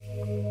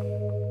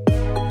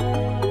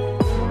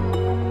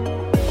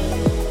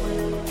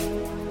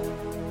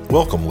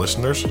Welcome,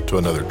 listeners, to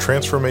another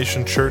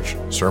Transformation Church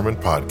Sermon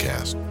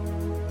Podcast.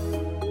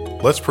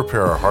 Let's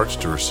prepare our hearts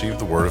to receive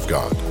the Word of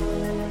God.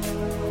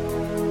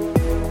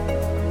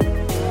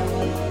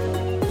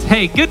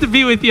 Hey, good to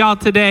be with y'all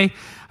today.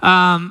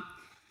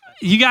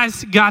 You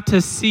guys got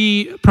to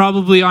see,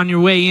 probably on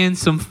your way in,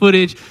 some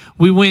footage.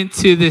 We went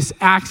to this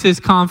Access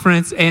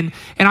conference, and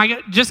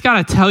just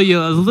got to tell you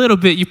a little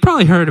bit. You've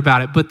probably heard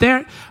about it, but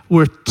there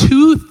were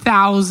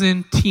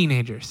 2,000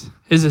 teenagers.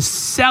 It was a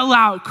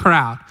sellout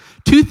crowd.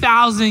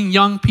 2,000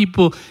 young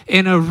people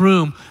in a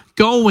room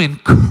going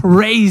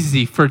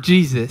crazy for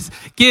Jesus,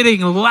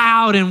 getting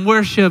loud in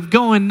worship,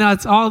 going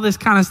nuts, all this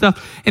kind of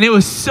stuff. And it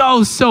was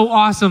so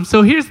awesome.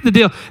 So here's the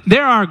deal.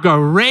 There are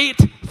great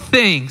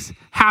things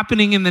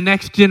happening in the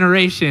next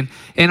generation,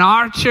 in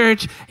our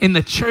church, in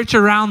the church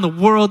around the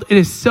world. It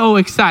is so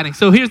exciting.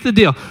 So here's the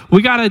deal.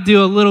 We got to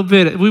do a little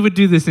bit. We would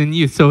do this in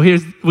youth. So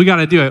we got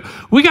to do it.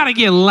 We got to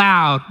get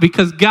loud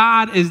because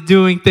God is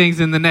doing things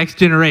in the next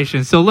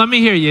generation. So let me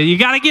hear you. You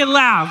got to get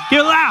loud.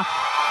 Get loud.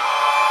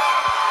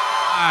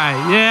 All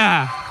right.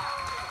 Yeah.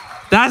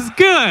 That's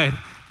good.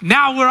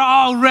 Now we're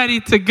all ready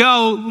to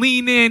go.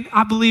 Lean in.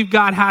 I believe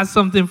God has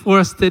something for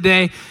us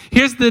today.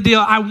 Here's the deal.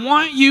 I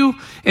want you,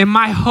 and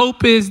my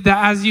hope is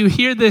that as you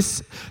hear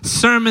this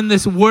sermon,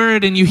 this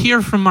word, and you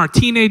hear from our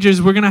teenagers,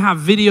 we're going to have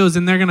videos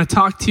and they're going to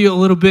talk to you a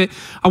little bit.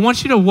 I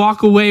want you to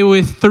walk away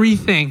with three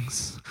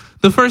things.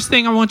 The first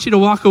thing I want you to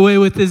walk away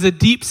with is a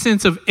deep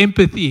sense of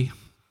empathy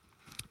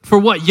for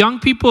what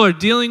young people are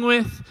dealing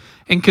with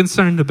and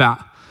concerned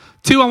about.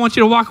 Two, I want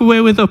you to walk away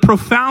with a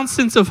profound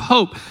sense of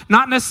hope,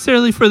 not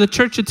necessarily for the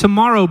church of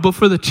tomorrow, but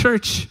for the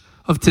church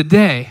of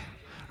today,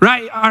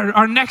 right?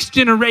 Our next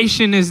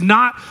generation is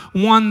not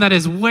one that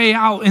is way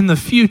out in the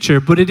future,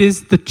 but it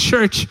is the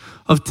church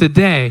of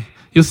today.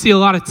 You'll see a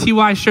lot of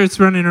TY shirts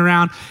running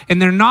around, and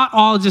they're not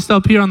all just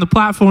up here on the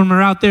platform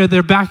or out there.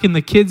 They're back in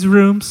the kids'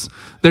 rooms.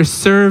 They're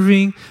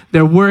serving.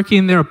 They're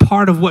working. They're a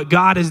part of what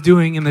God is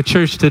doing in the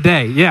church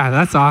today. Yeah,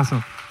 that's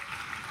awesome.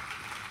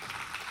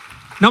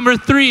 Number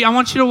three, I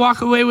want you to walk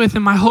away with,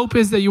 and my hope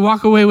is that you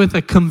walk away with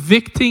a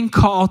convicting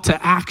call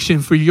to action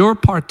for your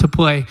part to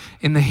play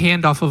in the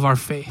handoff of our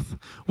faith.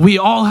 We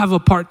all have a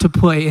part to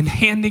play in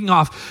handing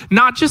off,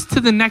 not just to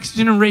the next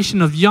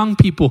generation of young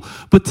people,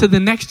 but to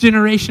the next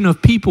generation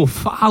of people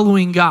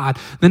following God,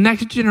 the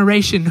next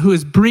generation who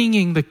is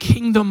bringing the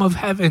kingdom of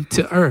heaven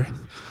to earth.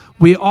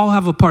 We all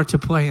have a part to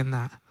play in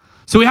that.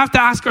 So we have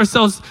to ask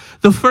ourselves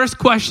the first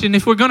question.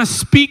 If we're going to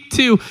speak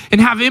to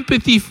and have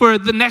empathy for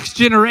the next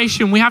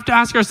generation, we have to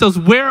ask ourselves,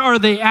 where are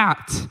they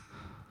at?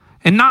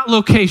 And not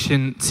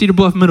location, Cedar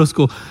Bluff Middle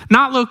School.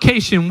 Not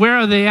location, where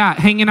are they at?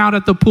 Hanging out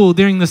at the pool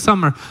during the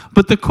summer.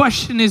 But the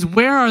question is,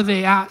 where are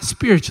they at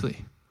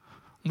spiritually?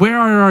 Where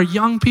are our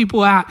young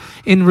people at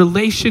in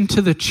relation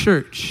to the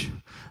church?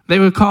 They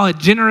would call it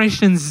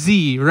Generation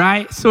Z,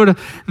 right? Sort of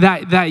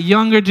that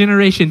younger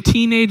generation,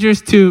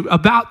 teenagers to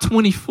about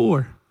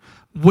 24.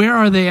 Where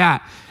are they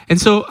at? And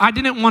so I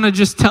didn't want to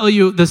just tell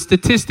you the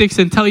statistics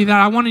and tell you that.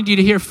 I wanted you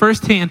to hear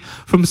firsthand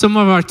from some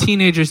of our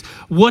teenagers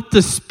what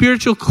the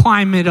spiritual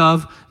climate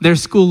of their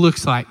school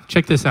looks like.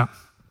 Check this out.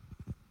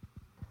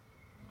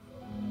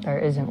 There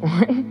isn't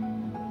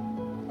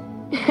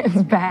one.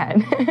 It's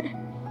bad.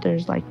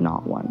 There's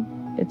not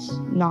one. It's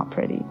not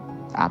pretty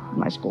at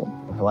my school.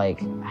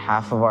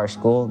 Half of our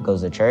school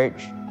goes to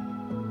church,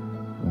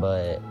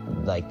 but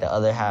the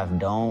other half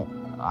don't.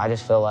 I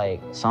just feel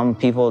like some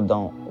people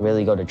don't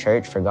really go to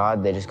church for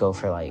God. They just go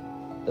for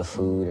the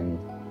food and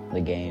the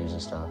games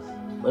and stuff.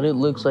 But it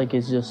looks like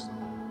it's just,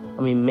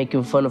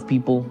 making fun of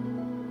people,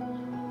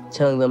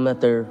 telling them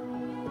that they're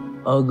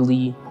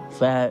ugly,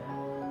 fat,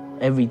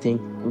 everything.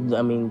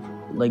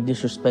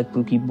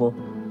 Disrespecting people.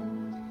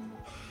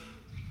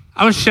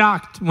 I was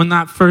shocked when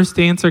that first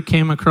answer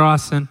came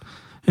across and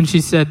she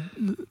said,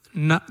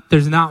 no,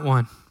 there's not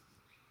one.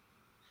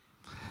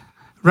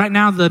 Right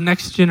now, the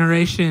next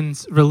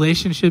generation's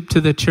relationship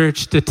to the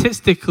church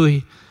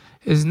statistically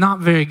is not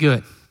very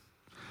good.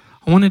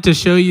 I wanted to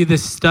show you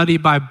this study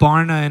by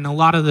Barna, and a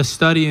lot of the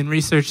study and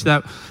research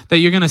that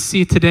you're going to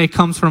see today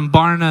comes from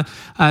Barna.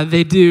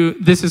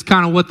 This is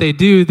kind of what they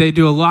do. They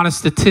do a lot of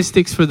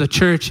statistics for the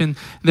church, and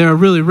they're a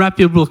really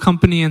reputable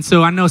company. And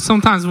so I know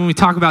sometimes when we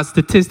talk about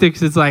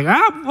statistics, it's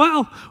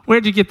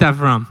where'd you get that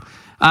from?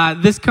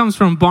 This comes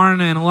from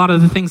Barna, and a lot of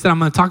the things that I'm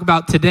going to talk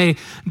about today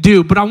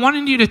do. But I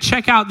wanted you to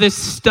check out this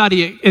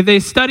study.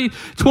 They studied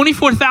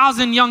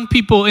 24,000 young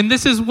people, and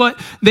this is what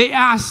they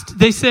asked.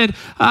 They said,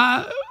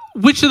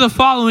 which of the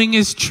following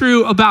is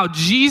true about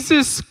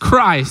Jesus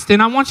Christ?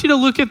 And I want you to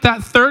look at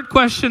that third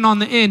question on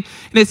the end,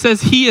 and it says,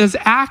 he is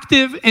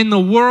active in the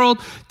world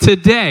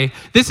today.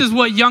 This is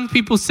what young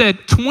people said.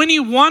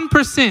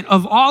 21%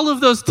 of all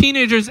of those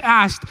teenagers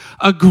asked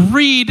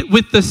agreed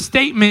with the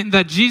statement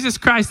that Jesus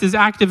Christ is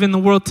active in the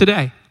world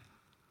today.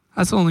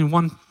 That's only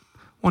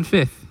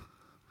one-fifth.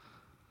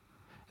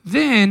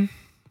 Then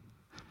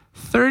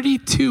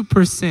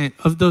 32%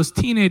 of those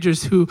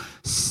teenagers who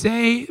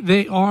say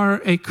they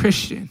are a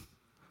Christian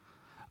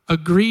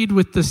agreed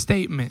with the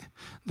statement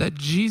that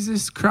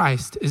Jesus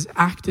Christ is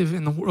active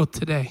in the world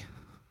today.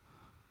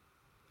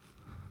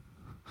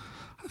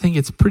 I think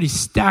it's pretty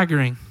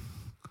staggering.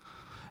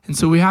 And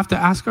so we have to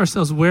ask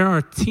ourselves, where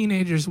are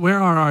teenagers, where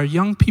are our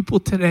young people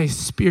today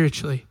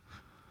spiritually?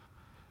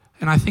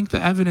 And I think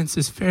the evidence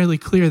is fairly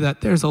clear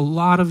that there's a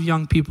lot of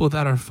young people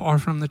that are far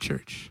from the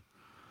church.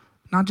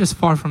 Not just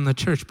far from the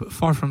church, but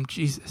far from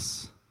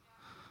Jesus.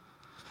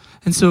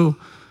 And so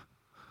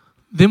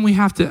then we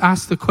have to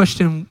ask the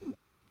question,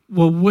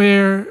 well,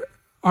 where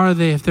are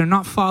they? If they're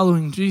not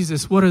following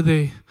Jesus, what are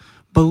they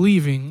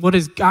believing? What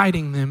is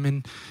guiding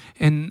them?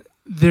 And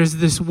there's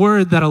this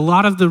word that a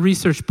lot of the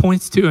research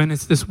points to, and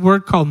it's this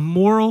word called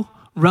moral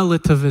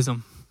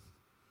relativism.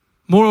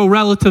 Moral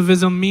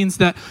relativism means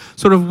that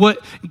sort of what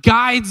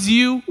guides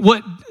you,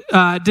 what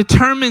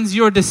determines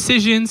your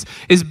decisions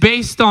is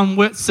based on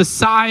what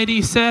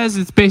society says,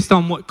 it's based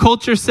on what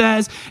culture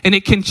says, and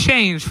it can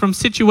change from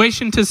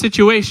situation to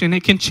situation.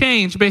 It can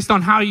change based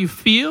on how you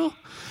feel.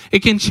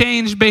 It can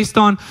change based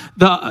on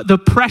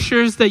the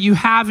pressures that you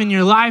have in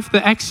your life,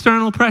 the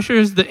external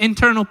pressures, the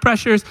internal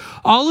pressures.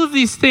 All of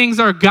these things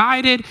are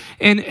guided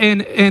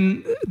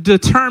and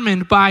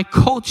determined by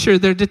culture.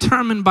 They're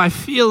determined by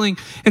feeling.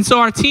 And so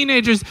our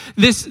teenagers,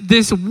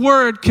 this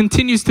word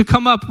continues to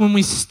come up when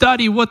we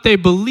study what they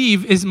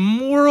believe is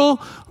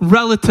moral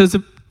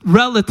relativism.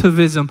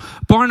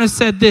 Barna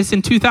said this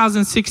in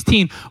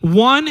 2016,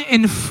 1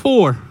 in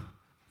 4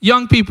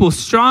 young people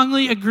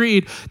strongly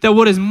agreed that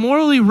what is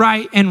morally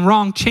right and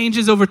wrong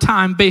changes over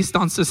time based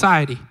on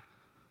society.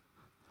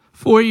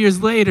 4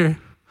 years later,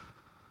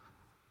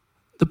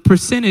 the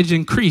percentage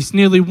increased.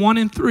 Nearly 1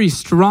 in 3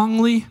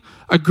 strongly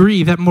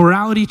agree that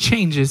morality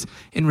changes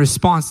in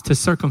response to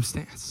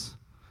circumstance.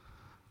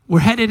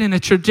 We're headed in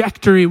a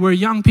trajectory where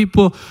young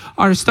people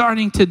are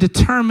starting to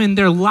determine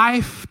their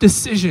life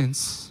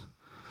decisions,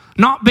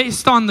 not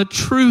based on the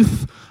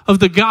truth of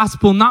the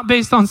gospel, not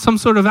based on some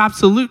sort of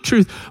absolute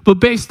truth, but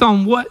based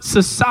on what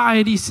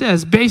society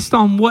says, based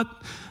on what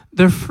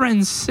their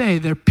friends say,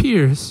 their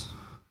peers.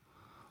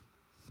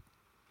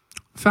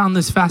 Found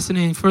this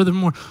fascinating.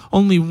 Furthermore,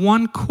 only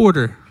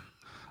 1/4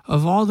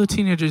 of all the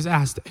teenagers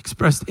asked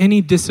expressed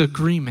any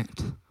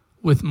disagreement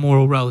with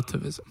moral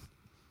relativism.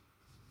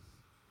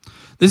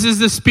 This is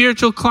the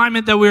spiritual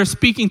climate that we are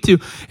speaking to.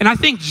 And I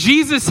think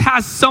Jesus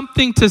has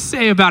something to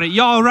say about it.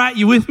 Y'all all right?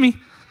 You with me?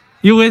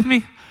 You with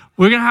me?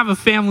 We're going to have a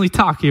family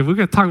talk here. We're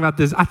going to talk about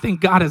this. I think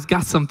God has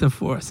got something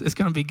for us. It's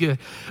going to be good.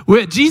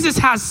 Jesus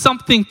has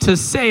something to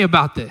say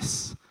about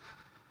this.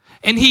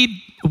 And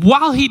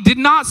while he did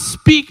not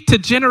speak to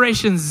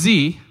Generation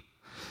Z,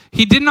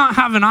 he did not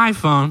have an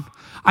iPhone.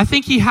 I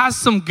think he has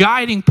some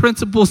guiding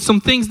principles,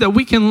 some things that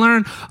we can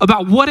learn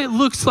about what it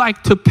looks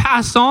like to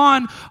pass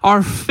on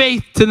our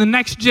faith to the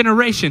next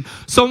generation.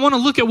 So I want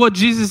to look at what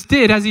Jesus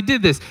did as he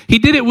did this. He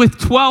did it with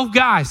 12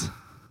 guys.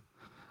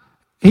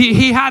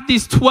 He had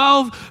these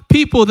 12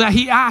 people that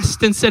he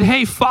asked and said,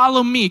 hey,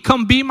 follow me,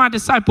 come be my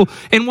disciple.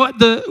 And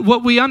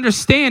what we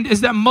understand is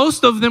that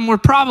most of them were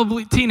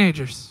probably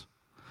teenagers.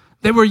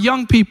 They were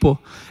young people.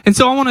 And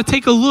so I want to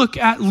take a look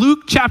at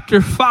Luke chapter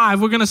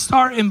 5. We're going to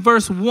start in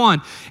verse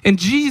 1. And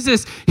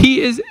Jesus, he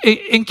is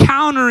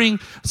encountering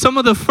some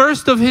of the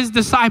first of his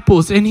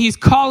disciples, and he's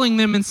calling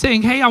them and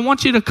saying, hey, I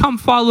want you to come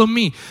follow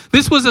me.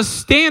 This was a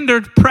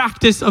standard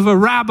practice of a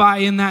rabbi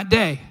in that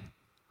day.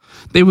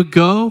 They would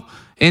go,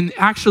 and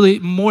actually,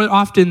 more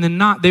often than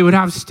not, they would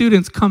have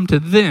students come to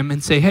them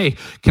and say, hey,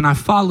 can I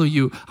follow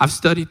you? I've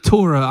studied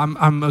Torah.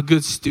 I'm a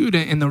good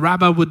student. And the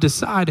rabbi would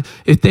decide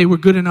if they were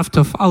good enough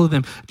to follow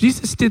them.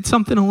 Jesus did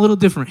something a little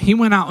different. He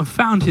went out and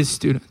found his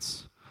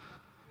students.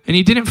 And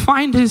he didn't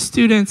find his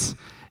students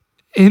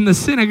in the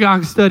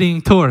synagogue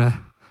studying Torah.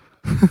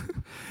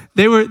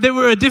 They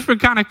were a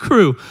different kind of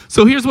crew.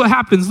 So here's what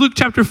happens. Luke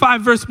chapter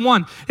 5, verse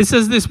 1. It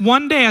says this,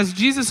 one day as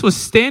Jesus was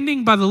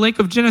standing by the lake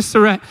of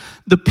Gennesaret,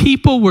 the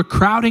people were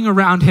crowding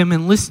around him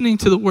and listening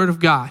to the word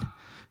of God.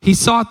 He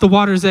saw at the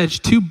water's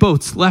edge 2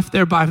 boats left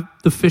there by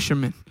the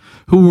fishermen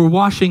who were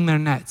washing their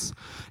nets.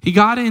 He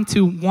got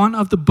into one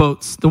of the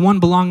boats, the one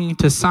belonging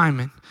to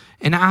Simon,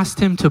 and asked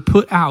him to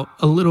put out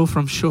a little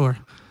from shore.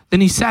 Then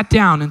he sat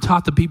down and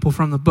taught the people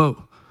from the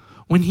boat.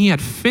 When he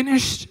had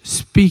finished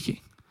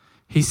speaking,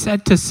 he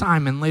said to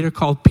Simon, later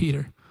called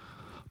Peter,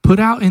 put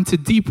out into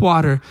deep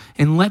water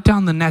and let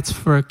down the nets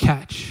for a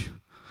catch.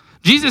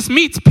 Jesus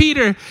meets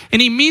Peter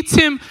and he meets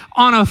him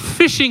on a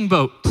fishing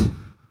boat.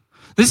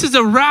 This is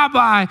a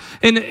rabbi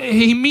and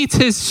he meets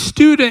his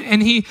student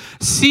and he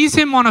sees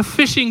him on a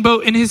fishing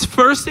boat, and his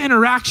first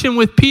interaction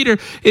with Peter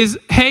is,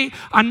 hey,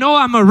 I know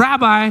I'm a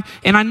rabbi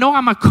and I know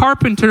I'm a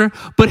carpenter,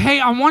 but hey,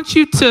 I want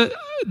you to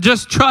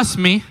just trust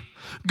me.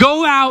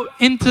 Go out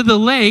into the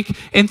lake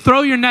and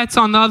throw your nets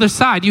on the other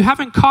side. You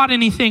haven't caught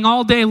anything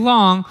all day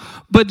long,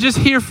 but just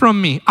hear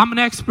from me. I'm an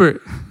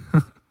expert.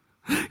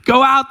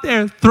 Go out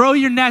there, throw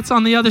your nets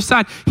on the other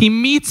side. He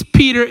meets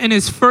Peter and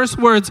his first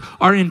words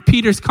are in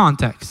Peter's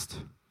context.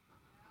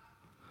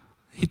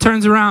 He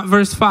turns around,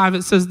 verse 5,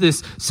 it says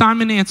this,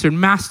 Simon answered,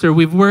 Master,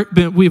 we've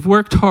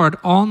worked hard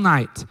all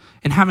night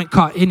and haven't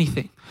caught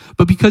anything.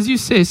 But because you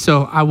say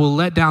so, I will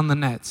let down the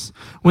nets."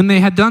 When they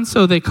had done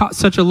so, they caught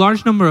such a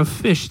large number of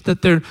fish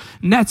that their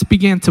nets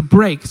began to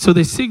break. So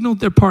they signaled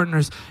their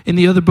partners in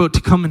the other boat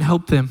to come and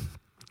help them.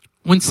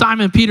 When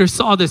Simon Peter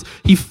saw this,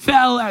 he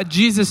fell at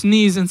Jesus'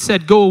 knees and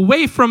said, "Go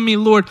away from me,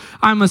 Lord,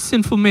 I'm a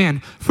sinful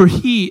man." For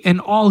he and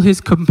all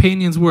his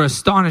companions were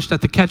astonished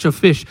at the catch of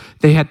fish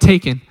they had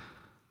taken.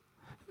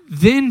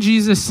 Then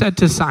Jesus said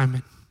to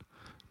Simon,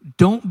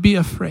 "Don't be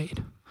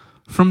afraid.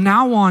 From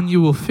now on, you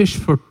will fish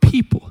for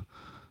people."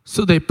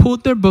 So they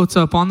pulled their boats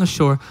up on the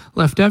shore,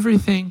 left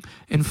everything,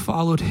 and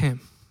followed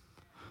him.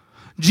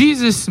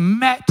 Jesus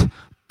met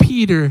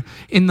Peter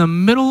in the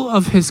middle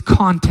of his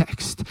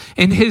context.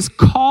 And his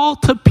call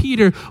to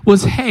Peter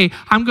was, hey,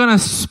 I'm going to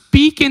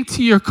speak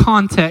into your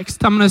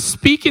context. I'm going to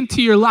speak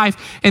into your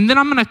life. And then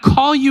I'm going to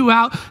call you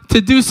out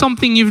to do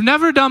something you've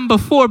never done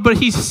before. But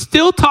he's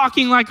still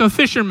talking like a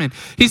fisherman.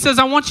 He says,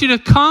 I want you to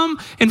come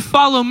and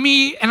follow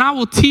me, and I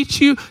will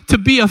teach you to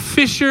be a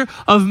fisher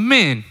of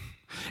men.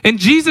 And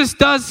Jesus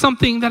does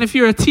something that if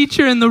you're a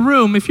teacher in the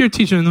room,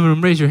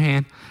 raise your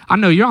hand. I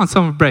know you're on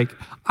summer break.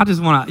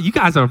 You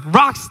guys are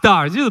rock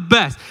stars. You're the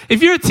best.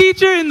 If you're a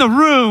teacher in the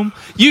room,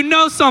 you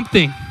know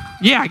something.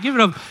 Yeah, give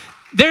it up.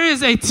 There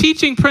is a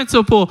teaching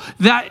principle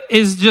that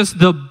is just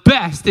the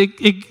best.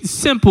 It's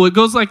simple. It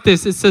goes like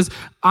this. It says,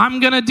 I'm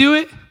going to do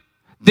it,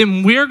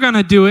 then we're going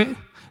to do it,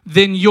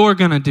 then you're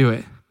going to do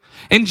it.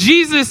 And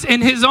Jesus, in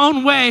his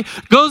own way,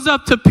 goes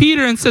up to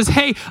Peter and says,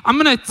 hey, I'm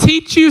going to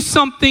teach you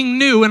something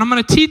new, and I'm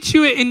going to teach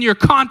you it in your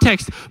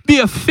context. Be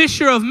a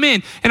fisher of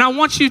men, and I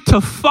want you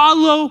to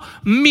follow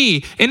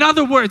me. In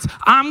other words,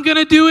 I'm going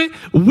to do it,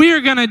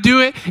 we're going to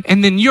do it,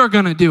 and then you're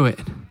going to do it.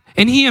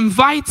 And he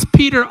invites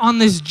Peter on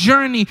this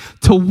journey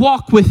to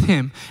walk with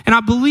him. And I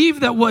believe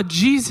that what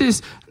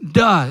Jesus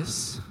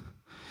does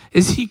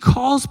is he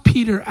calls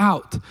Peter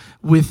out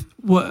with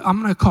what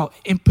I'm going to call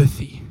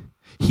empathy.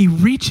 He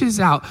reaches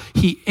out.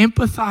 He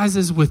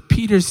empathizes with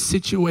Peter's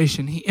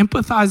situation. He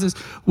empathizes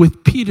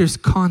with Peter's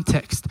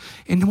context.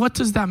 And what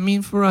does that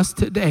mean for us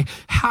today?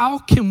 How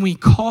can we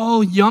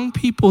call young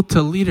people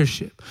to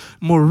leadership,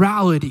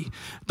 morality,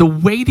 the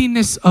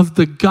weightiness of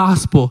the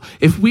gospel,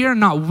 if we are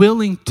not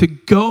willing to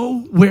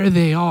go where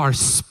they are,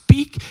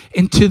 speak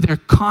into their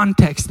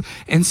context,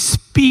 and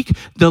speak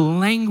the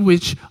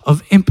language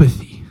of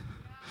empathy?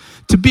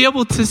 To be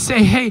able to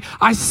say, hey,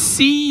 I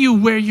see you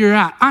where you're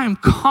at. I am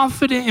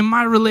confident in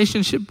my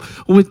relationship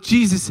with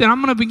Jesus. And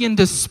I'm going to begin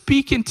to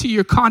speak into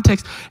your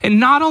context. And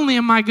not only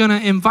am I going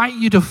to invite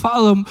you to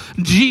follow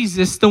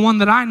Jesus, the one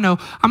that I know,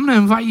 I'm going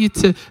to invite you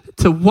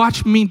to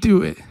watch me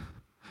do it.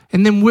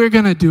 And then we're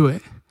going to do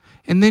it.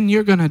 And then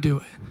you're going to do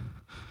it.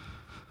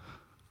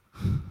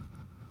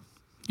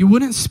 You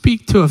wouldn't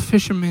speak to a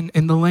fisherman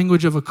in the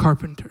language of a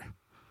carpenter.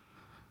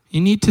 You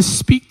need to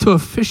speak to a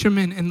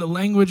fisherman in the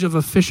language of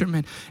a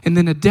fisherman and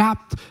then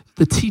adapt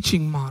the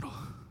teaching model.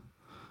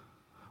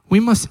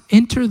 We must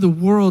enter the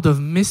world of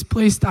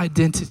misplaced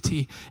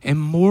identity and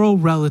moral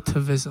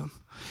relativism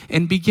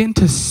and begin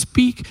to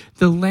speak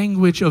the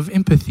language of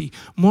empathy.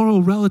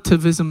 Moral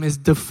relativism is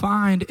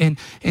defined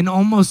and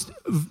almost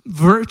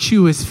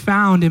virtue is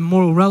found in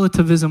moral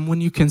relativism when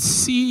you can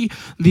see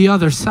the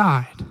other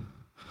side.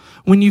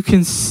 When you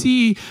can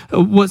see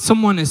what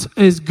someone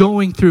is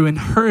going through and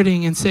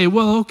hurting and say,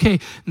 well, okay,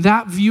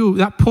 that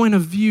point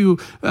of view,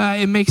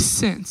 it makes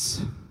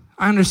sense.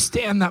 I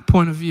understand that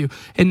point of view.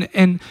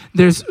 And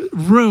there's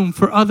room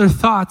for other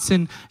thoughts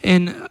and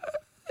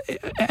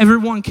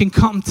everyone can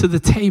come to the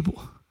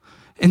table.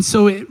 And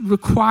so it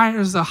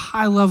requires a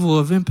high level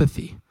of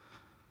empathy.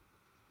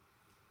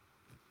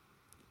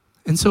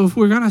 And so if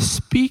we're going to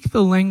speak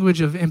the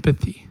language of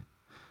empathy,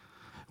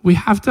 we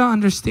have to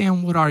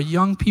understand what our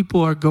young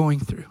people are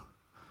going through.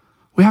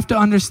 We have to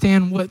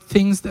understand what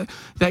things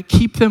that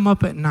keep them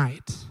up at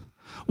night.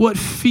 What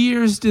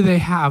fears do they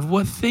have?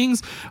 What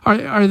things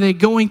are they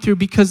going through?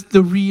 Because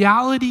the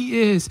reality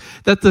is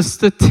that the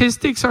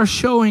statistics are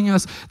showing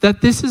us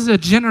that this is a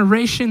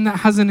generation that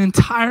has an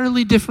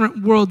entirely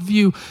different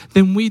worldview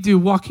than we do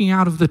walking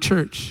out of the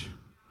church.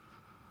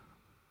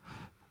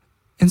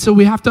 And so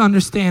we have to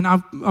understand, I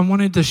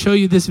wanted to show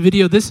you this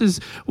video. This is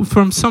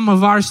from some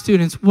of our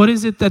students. What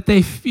is it that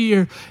they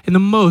fear the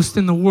most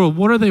in the world?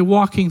 What are they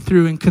walking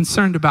through and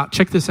concerned about?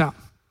 Check this out.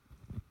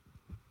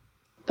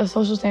 The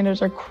social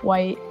standards are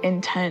quite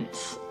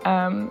intense,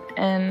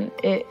 and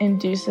it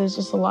induces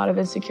just a lot of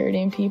insecurity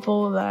in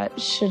people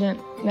that shouldn't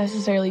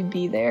necessarily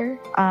be there.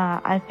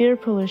 I fear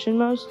pollution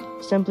most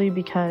simply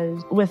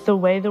because with the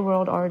way the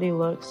world already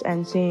looks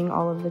and seeing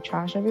all of the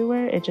trash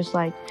everywhere,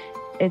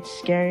 it's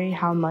scary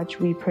how much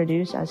we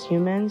produce as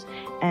humans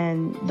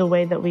and the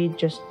way that we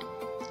just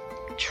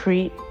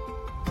treat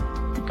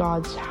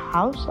God's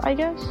house, I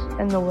guess,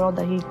 and the world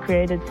that he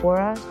created for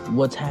us.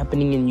 What's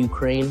happening in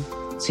Ukraine,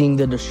 seeing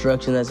the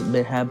destruction that's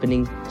been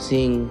happening,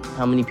 seeing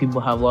how many people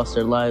have lost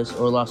their lives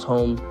or lost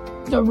home.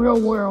 The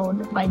real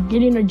world, like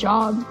getting a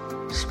job,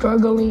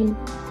 struggling,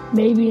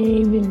 maybe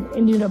even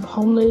ended up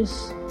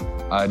homeless.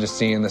 Just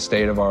seeing the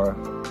state of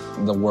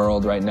the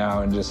world right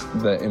now and just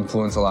the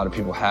influence a lot of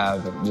people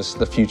have and just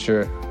the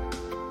future.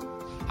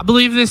 I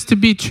believe this to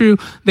be true.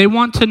 They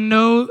want to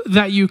know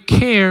that you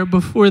care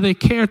before they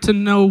care to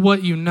know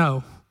what you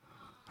know,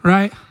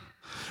 right?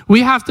 We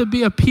have to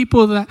be a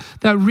people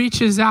that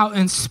reaches out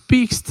and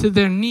speaks to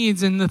their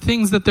needs and the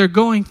things that they're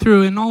going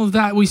through and all of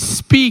that. We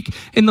speak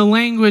in the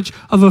language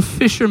of a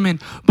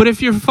fisherman. But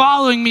if you're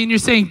following me and you're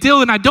saying,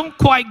 Dylan, I don't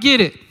quite get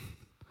it.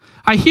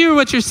 I hear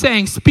what you're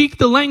saying. Speak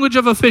the language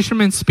of a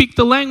fisherman. Speak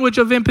the language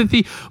of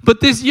empathy.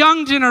 But this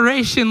young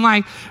generation,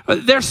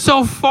 they're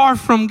so far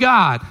from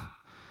God.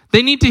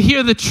 They need to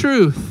hear the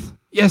truth.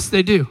 Yes,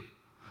 they do.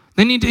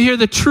 They need to hear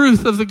the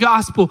truth of the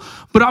gospel.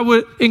 But I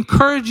would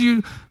encourage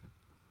you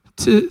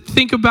to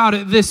think about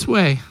it this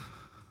way.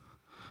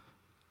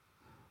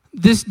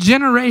 This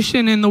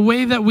generation and the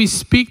way that we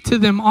speak to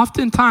them,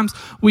 oftentimes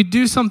we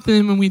do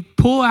something and we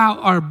pull out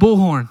our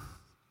bullhorn.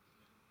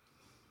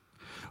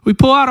 We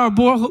pull out our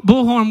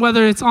bullhorn,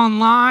 whether it's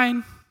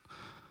online,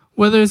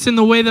 whether it's in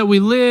the way that we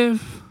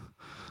live,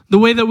 the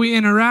way that we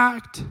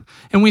interact,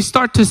 and we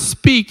start to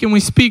speak, and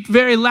we speak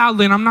very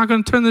loudly, and I'm not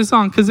going to turn this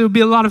on because it would be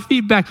a lot of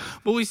feedback,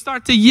 but we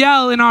start to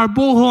yell in our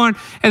bullhorn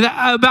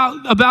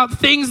about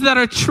things that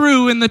are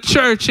true in the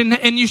church,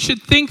 and you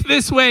should think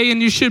this way,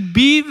 and you should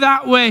be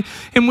that way,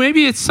 and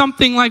maybe it's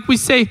something like we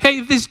say,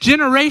 hey, this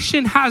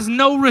generation has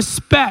no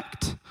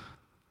respect.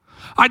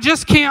 I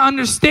just can't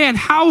understand.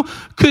 How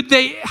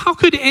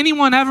could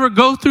anyone ever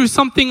go through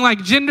something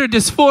like gender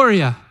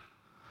dysphoria?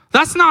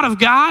 That's not of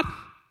God.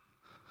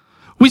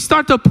 We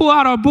start to pull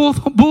out our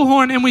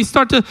bullhorn and we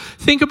start to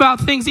think about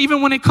things,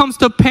 even when it comes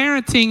to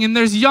parenting. And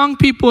there's young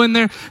people and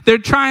they're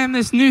trying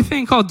this new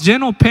thing called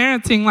gentle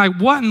parenting. Like,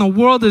 what in the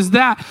world is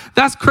that?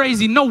 That's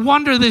crazy. No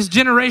wonder this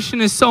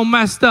generation is so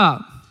messed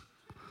up.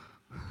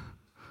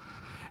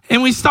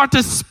 And we start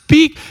to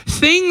speak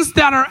things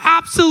that are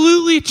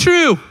absolutely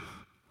true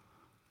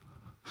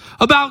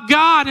about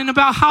God and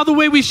about how the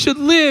way we should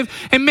live,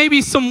 and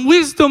maybe some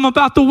wisdom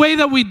about the way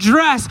that we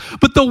dress.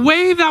 But the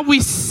way that we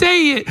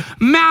say it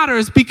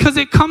matters because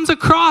it comes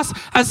across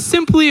as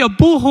simply a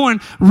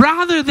bullhorn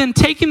rather than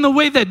taking the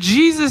way that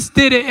Jesus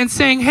did it and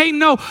saying, hey,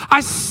 no,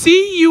 I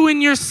see you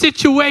in your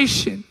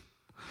situation.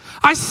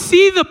 I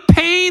see the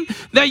pain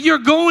that you're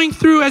going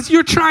through as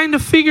you're trying to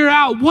figure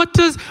out, what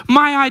does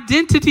my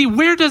identity,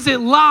 where does it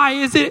lie?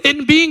 Is it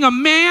in being a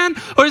man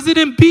or is it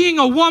in being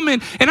a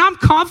woman? And I'm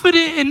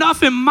confident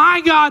enough in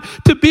my God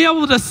to be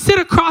able to sit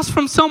across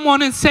from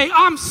someone and say,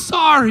 I'm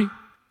sorry.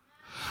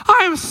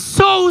 I am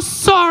so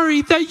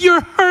sorry that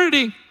you're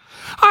hurting.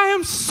 I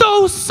am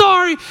so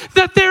sorry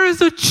that there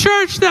is a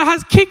church that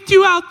has kicked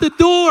you out the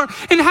door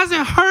and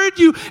hasn't heard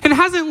you and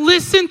hasn't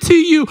listened to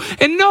you.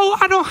 And no,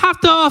 I don't have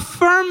to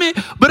affirm it,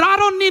 but I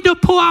don't need to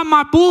pull out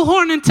my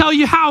bullhorn and tell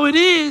you how it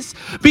is,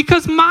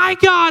 because my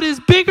God is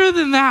bigger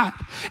than that.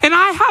 And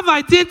I have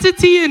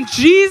identity in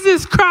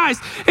Jesus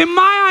Christ. And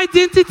my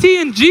identity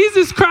in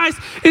Jesus Christ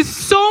is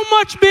so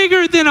much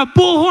bigger than a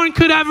bullhorn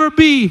could ever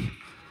be.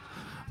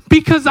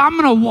 Because I'm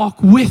going to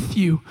walk with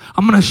you.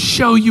 I'm going to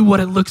show you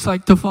what it looks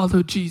like to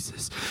follow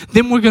Jesus.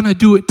 Then we're going to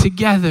do it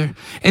together.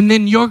 And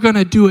then you're going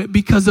to do it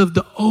because of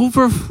the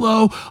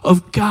overflow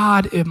of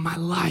God in my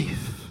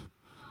life.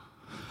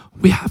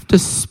 We have to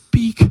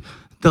speak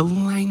the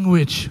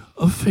language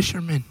of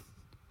fishermen.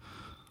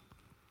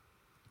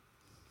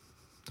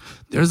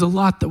 There's a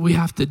lot that we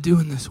have to do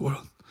in this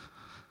world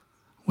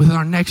with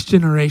our next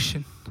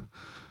generation.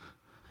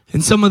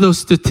 And some of those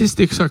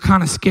statistics are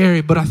kind of scary,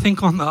 but I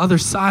think on the other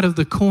side of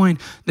the coin,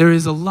 there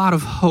is a lot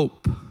of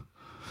hope.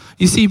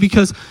 You see,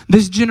 because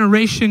this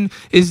generation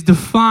is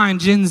defined,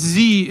 Gen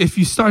Z, if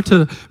you start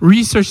to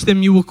research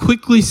them, you will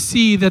quickly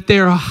see that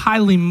they're a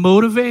highly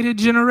motivated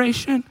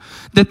generation,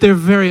 that they're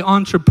very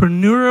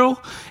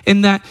entrepreneurial,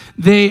 and that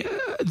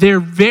they're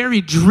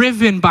very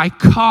driven by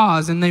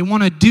cause, and they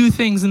want to do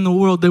things in the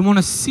world. They want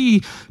to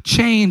see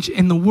change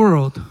in the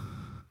world.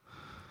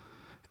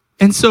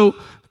 And so,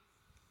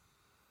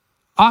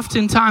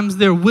 oftentimes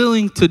they're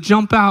willing to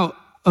jump out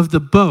of the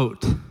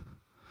boat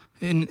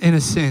in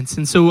a sense.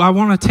 And so I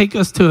want to take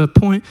us to a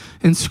point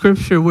in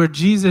Scripture where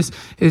Jesus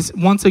is,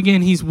 once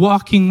again, he's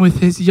walking with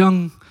his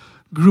young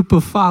group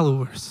of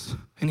followers.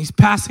 And he's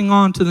passing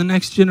on to the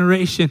next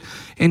generation.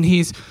 And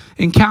he's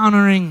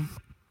encountering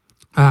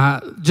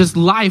just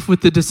life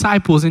with the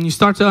disciples. And you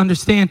start to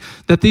understand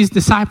that these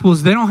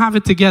disciples, they don't have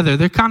it together.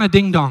 They're kind of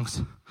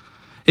ding-dongs.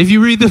 If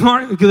you read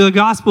the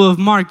Gospel of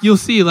Mark, you'll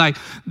see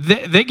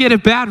they get a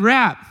bad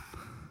rap.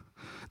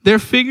 They're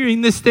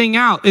figuring this thing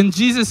out. And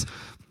Jesus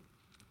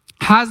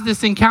has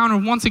this encounter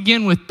once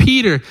again with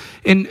Peter.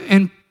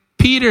 And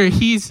Peter,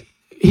 he's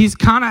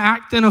kind of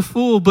acting a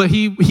fool, but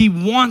he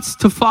wants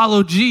to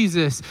follow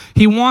Jesus.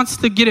 He wants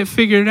to get it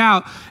figured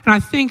out. And I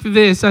think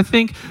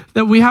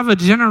that we have a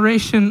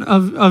generation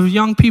of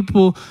young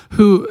people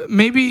who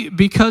maybe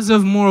because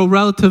of moral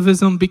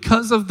relativism,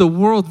 because of the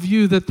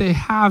worldview that they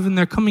have and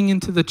they're coming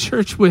into the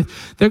church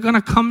with, they're going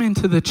to come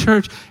into the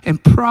church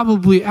and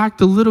probably act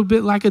a little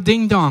bit like a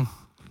ding-dong.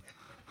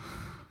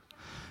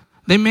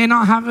 They may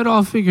not have it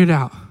all figured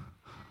out.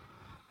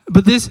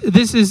 But this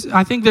is,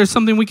 I think there's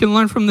something we can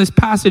learn from this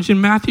passage.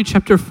 In Matthew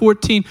chapter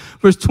 14,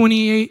 verse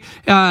 28,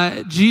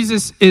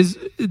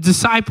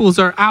 disciples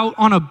are out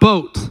on a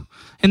boat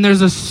and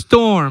there's a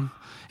storm.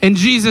 And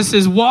Jesus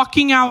is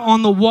walking out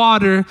on the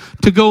water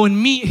to go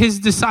and meet his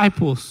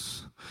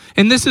disciples.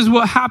 And this is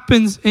what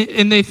happens,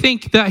 and they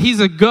think that he's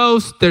a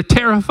ghost. They're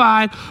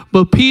terrified.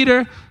 But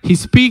Peter, he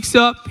speaks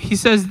up. He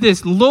says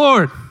this,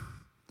 "Lord,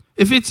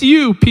 if it's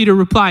you," Peter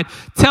replied,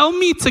 "tell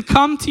me to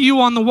come to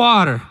you on the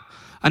water."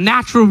 A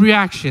natural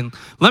reaction.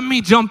 Let me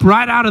jump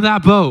right out of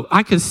that boat.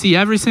 I could see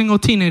every single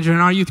teenager in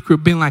our youth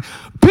group being like,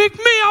 "Pick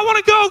me, I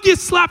want to go," get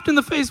slapped in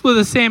the face with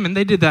a salmon.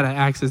 They did that at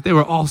Access. They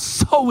were all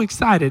so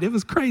excited. It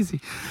was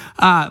crazy.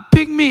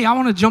 "Pick me, I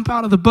want to jump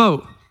out of the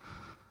boat."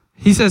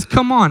 He says,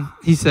 "Come on,"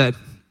 he said.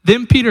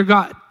 Then Peter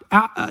got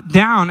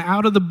down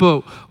out of the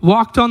boat,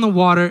 walked on the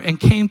water, and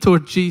came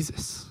toward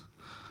Jesus.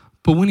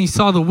 But when he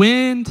saw the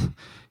wind,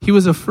 he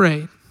was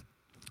afraid.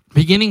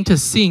 Beginning to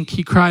sink,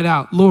 he cried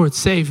out, "Lord,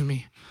 save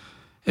me."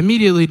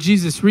 Immediately,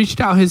 Jesus reached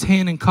out his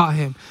hand and caught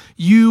him.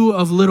 "You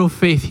of little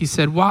faith," he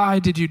said, "why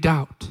did you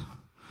doubt?"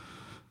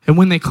 And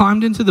when they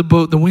climbed into the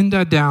boat, the wind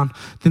died down.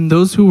 Then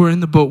those who were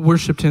in the boat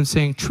worshiped him,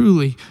 saying,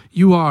 "Truly,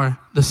 you are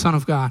the Son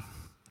of God."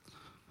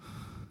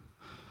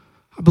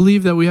 I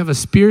believe that we have a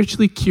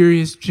spiritually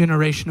curious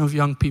generation of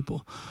young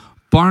people.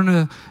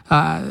 Barna,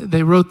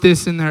 they wrote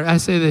this in their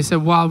essay. They said,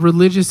 while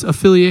religious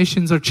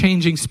affiliations are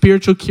changing,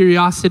 spiritual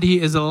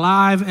curiosity is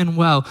alive and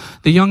well.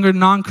 The younger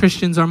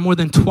non-Christians are more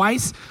than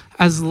twice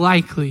as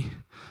likely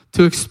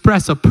to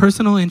express a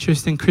personal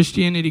interest in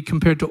Christianity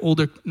compared to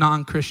older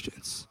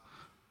non-Christians.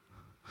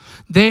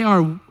 They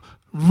are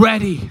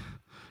ready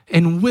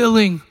and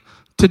willing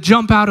to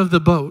jump out of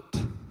the boat.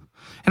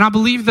 And I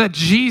believe that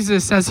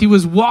Jesus, as he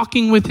was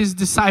walking with his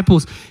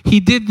disciples, he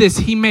did this.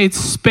 He made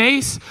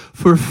space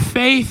for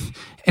faith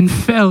and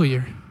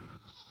failure.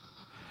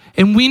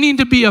 And we need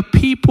to be a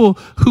people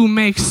who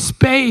make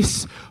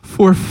space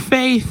for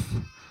faith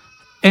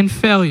and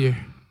failure.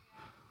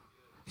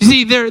 You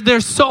see,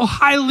 they're so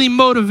highly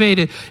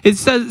motivated. It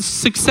says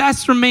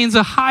success remains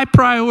a high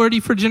priority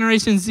for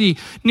Generation Z.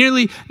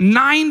 Nearly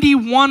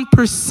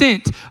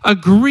 91%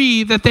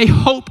 agree that they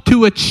hope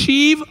to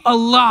achieve a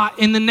lot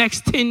in the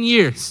next 10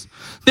 years.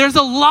 There's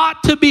a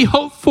lot to be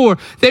hoped for.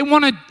 They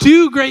want to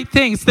do great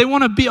things. They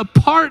want to be a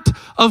part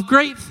of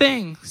great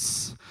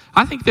things.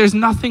 I think there's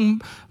nothing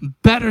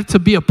better to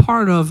be a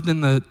part of than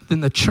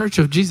the Church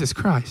of Jesus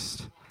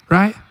Christ,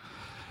 right?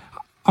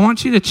 I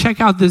want you to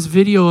check out this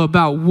video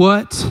about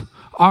what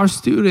our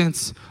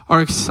students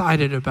are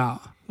excited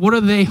about. What are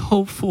they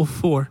hopeful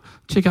for?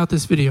 Check out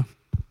this video.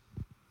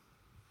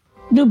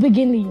 New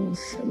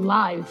beginnings,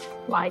 life.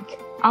 Like,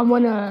 I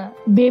want to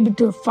be able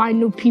to find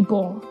new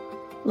people,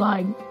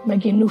 like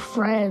making new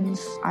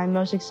friends. I'm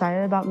most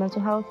excited about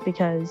mental health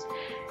because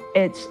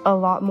it's a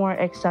lot more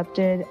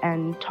accepted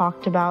and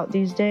talked about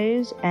these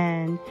days,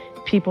 and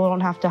people don't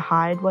have to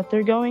hide what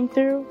they're going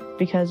through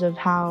because of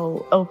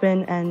how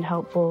open and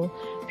helpful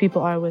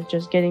people are with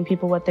just getting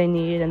people what they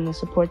need and the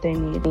support they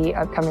need. The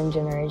upcoming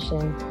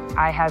generation,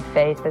 I have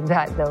faith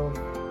that they'll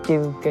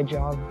do a good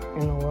job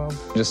in the world.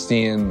 Just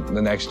seeing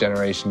the next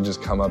generation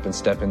just come up and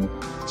step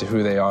into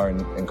who they are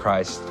in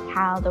Christ.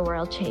 How the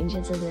world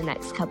changes in the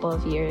next couple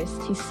of years,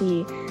 to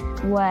see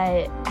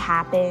what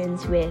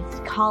happens with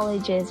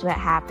colleges, what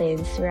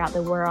happens throughout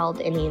the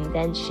world, any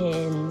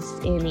inventions,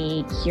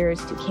 any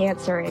cures to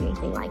cancer,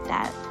 anything like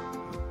that.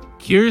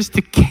 Cures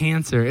to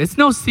cancer. It's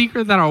no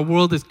secret that our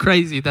world is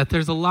crazy, that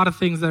there's a lot of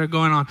things that are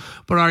going on,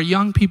 but our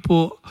young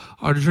people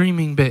are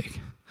dreaming big.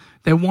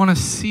 They want to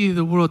see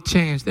the world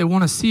change. They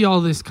want to see all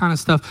this kind of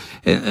stuff.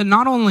 And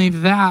not only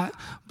that,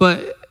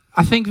 but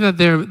I think that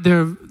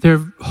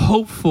they're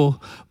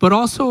hopeful, but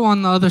also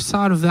on the other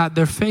side of that,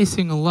 they're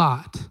facing a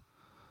lot.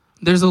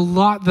 There's a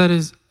lot that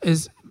is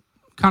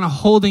kind of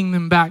holding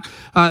them back.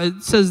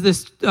 It says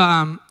this,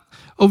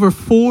 over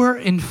 4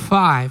 in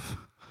 5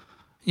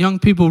 young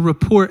people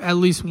report at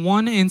least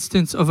one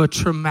instance of a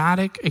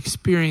traumatic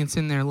experience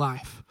in their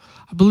life.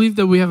 I believe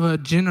that we have a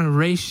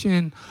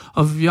generation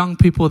of young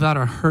people that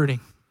are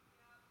hurting.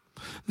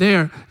 They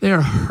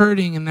are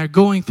hurting and they're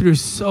going through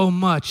so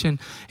much and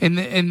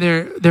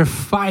they're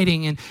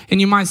fighting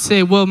and you might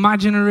say, well, my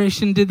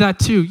generation did that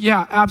too.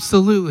 Yeah,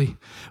 absolutely.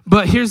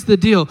 But here's the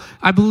deal.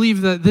 I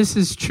believe that this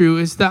is true,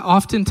 is that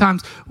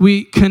oftentimes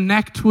we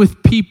connect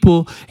with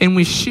people and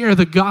we share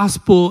the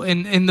gospel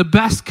and the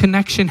best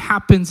connection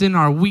happens in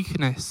our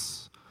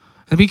weakness.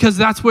 And because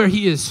that's where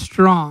he is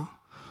strong.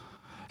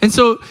 And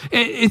so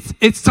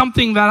it's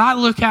something that I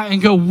look at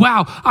and go,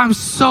 wow, I'm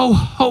so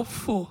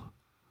hopeful.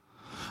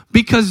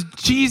 Because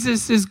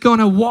Jesus is going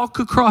to walk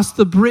across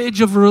the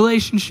bridge of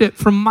relationship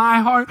from my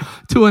heart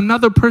to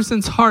another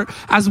person's heart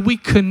as we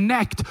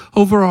connect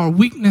over our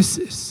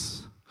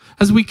weaknesses,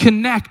 as we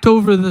connect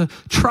over the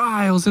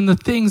trials and the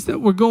things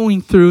that we're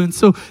going through. And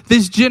so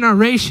this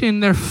generation,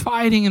 they're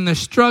fighting and they're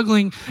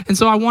struggling. And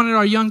so I wanted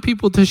our young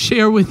people to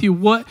share with you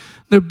what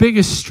their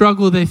biggest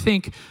struggle they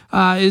think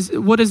is.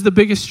 What is the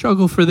biggest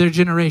struggle for their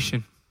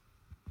generation?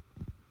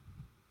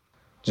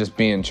 Just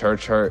being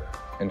church hurt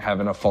and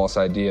having a false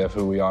idea of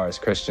who we are as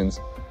Christians.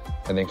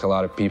 I think a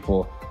lot of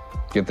people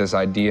get this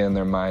idea in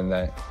their mind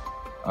that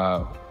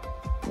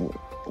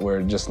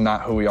we're just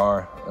not who we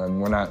are, and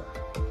we're not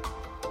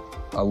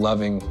a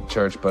loving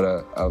church,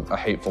 but a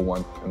hateful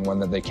one, and one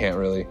that they can't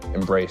really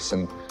embrace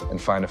and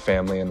find a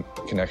family and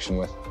connection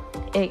with.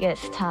 It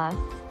gets tough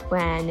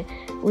when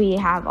we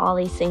have all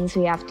these things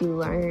we have to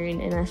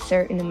learn in a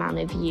certain amount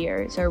of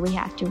years, or we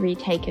have to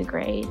retake a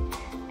grade.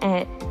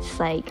 And it's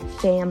like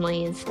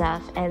family and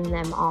stuff, and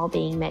them all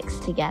being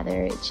mixed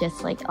together. It's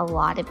just like a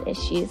lot of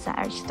issues that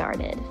are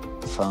started.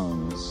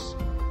 Phones,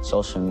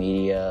 social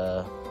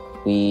media,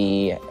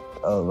 we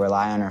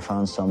rely on our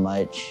phones so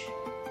much,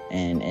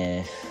 and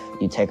if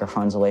you take our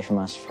phones away from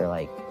us for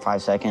like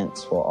 5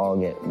 seconds, we'll all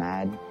get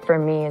mad. For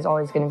me, it's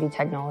always going to be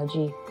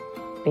technology,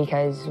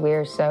 because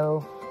we're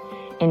so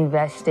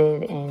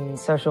invested in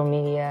social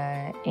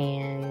media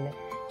and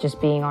just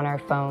being on our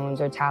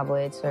phones or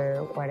tablets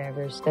or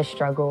whatever. The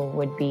struggle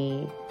would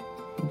be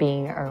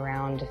being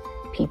around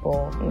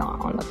people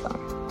not on the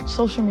phone.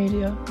 Social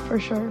media, for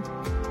sure.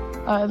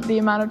 The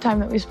amount of time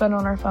that we spend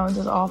on our phones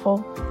is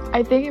awful.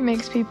 I think it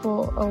makes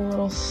people a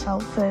little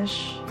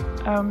selfish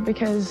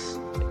because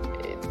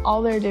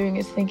all they're doing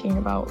is thinking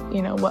about,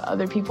 what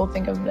other people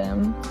think of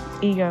them.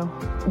 Ego,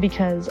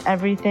 because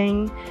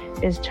everything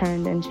is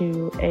turned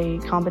into a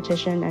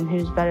competition and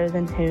who's better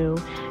than who,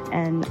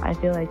 and I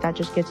feel like that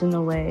just gets in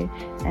the way,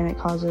 and it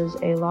causes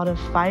a lot of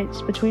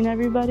fights between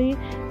everybody,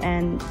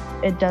 and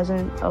it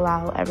doesn't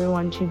allow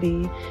everyone to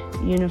be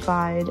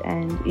unified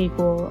and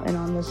equal and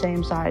on the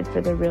same side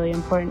for the really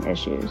important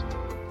issues.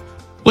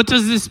 What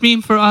does this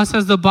mean for us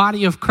as the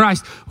body of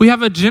Christ? We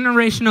have a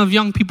generation of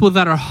young people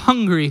that are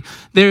hungry.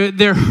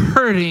 They're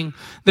hurting.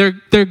 They're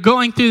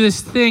going through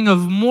this thing of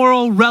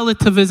moral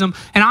relativism.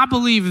 And I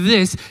believe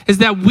this is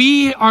that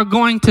we are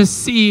going to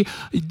see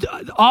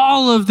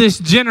all of this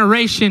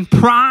generation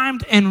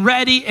primed and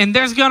ready. And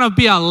there's going to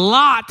be a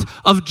lot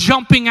of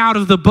jumping out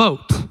of the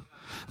boat.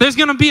 There's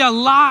going to be a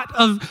lot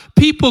of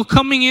people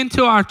coming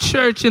into our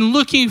church and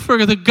looking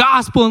for the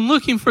gospel and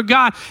looking for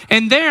God.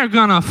 And they're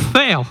going to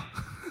fail.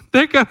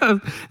 They're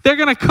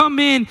gonna come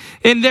in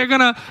and they're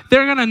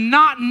gonna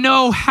not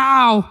know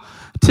how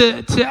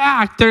to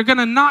act. They're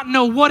gonna not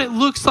know what it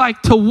looks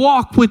like to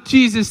walk with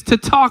Jesus, to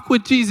talk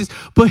with Jesus.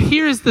 But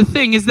here's the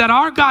thing: is that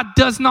our God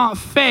does not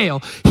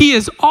fail. He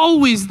is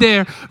always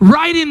there,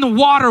 right in the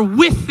water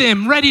with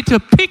them, ready to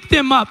pick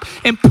them up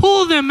and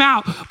pull them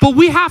out. But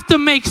we have to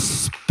make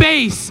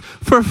space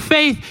for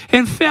faith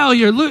and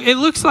failure. Look, it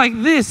looks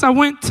like this. I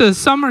went to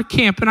summer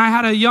camp and I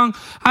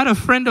had a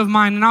friend of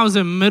mine, and I was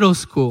in middle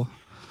school.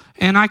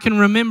 And I can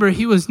remember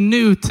he was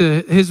new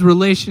to his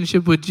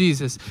relationship with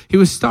Jesus. He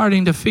was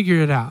starting to figure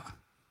it out.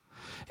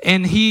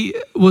 And he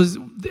was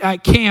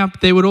at camp.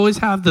 They would always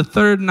have the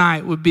third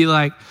night would be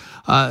like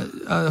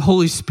a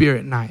Holy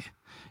Spirit night.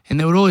 And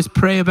they would always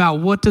pray about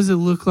what does it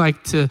look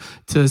like to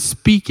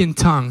speak in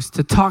tongues,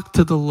 to talk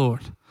to the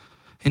Lord.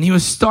 And he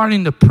was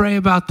starting to pray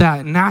about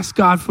that and ask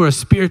God for a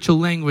spiritual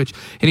language.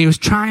 And he was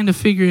trying to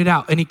figure it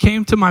out. And he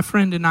came to my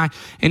friend and I,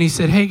 and he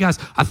said, "Hey guys,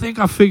 I think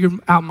I figured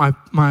out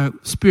my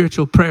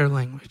spiritual prayer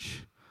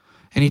language."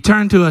 And he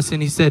turned to us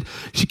and he said,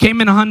 "She came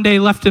in a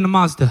Hyundai, left in a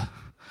Mazda."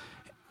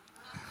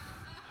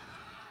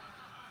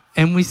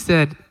 And we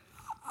said,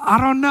 "I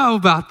don't know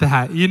about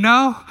that,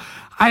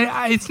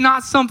 it's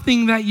not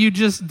something that you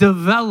just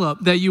develop,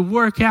 that you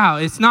work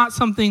out. It's not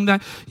something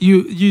that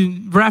you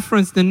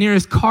reference the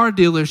nearest car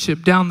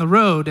dealership down the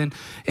road. And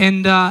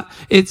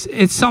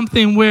it's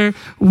something where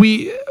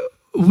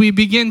we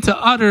begin to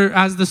utter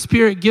as the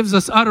Spirit gives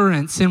us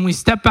utterance, and we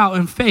step out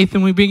in faith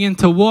and we begin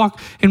to walk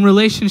in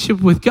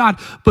relationship with God."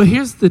 But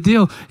here's the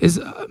deal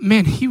is,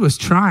 man, he was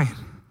trying.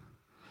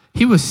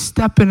 He was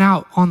stepping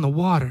out on the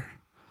water.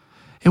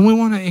 And we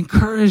want to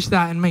encourage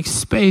that and make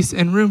space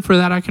and room for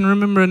that. I can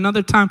remember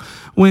another time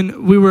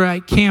when we were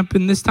at camp,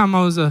 and this time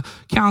I was a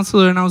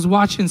counselor, and I was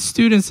watching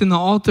students in the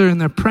altar, and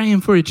they're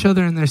praying for each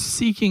other, and they're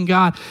seeking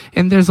God.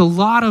 And there's a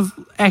lot of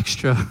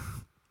extra.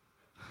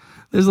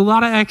 There's a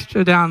lot of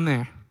extra down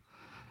there.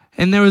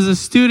 And there was a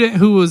student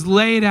who was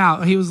laid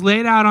out. He was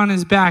laid out on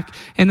his back.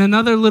 And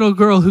another little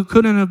girl who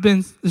couldn't have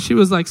been, she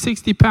was like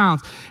 60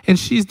 pounds. And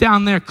she's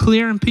down there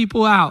clearing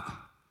people out.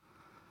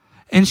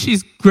 And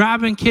she's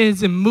grabbing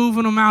kids and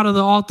moving them out of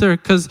the altar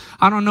because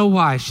I don't know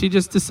why. She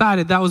just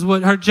decided that was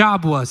what her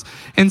job was.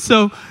 And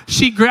so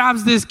she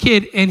grabs this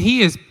kid, and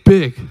he is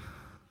big.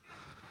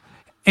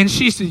 And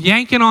she's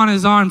yanking on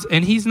his arms,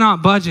 and he's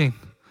not budging.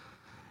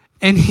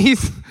 And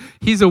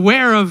he's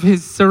aware of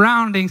his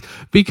surroundings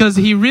because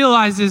he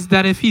realizes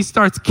that if he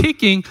starts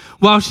kicking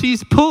while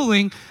she's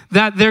pulling,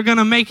 that they're going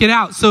to make it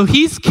out. So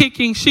he's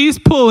kicking, she's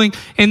pulling,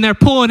 and they're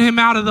pulling him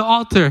out of the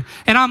altar.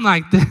 And I'm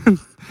like,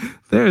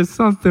 there is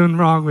something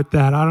wrong with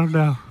that. I don't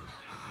know.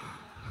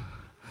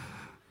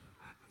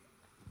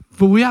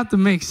 But we have to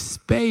make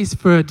space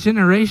for a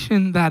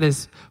generation that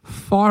is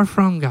far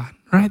from God,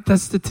 right? That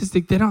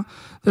statistic.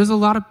 There's a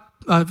lot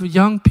of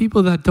young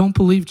people that don't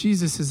believe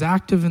Jesus is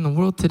active in the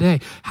world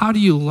today. How do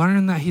you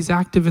learn that he's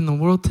active in the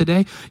world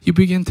today? You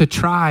begin to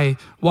try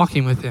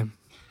walking with him.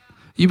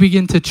 You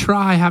begin to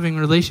try having a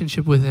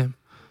relationship with him.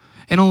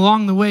 And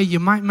along the way, you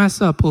might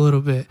mess up a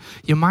little bit.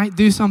 You might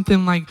do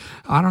something like,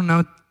 I don't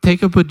know,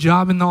 take up a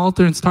job in the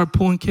altar and start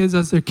pulling kids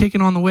as they're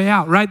kicking on the way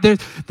out, right?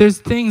 There's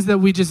things that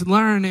we just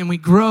learn and we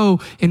grow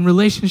in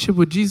relationship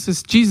with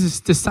Jesus. Jesus'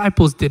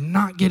 disciples did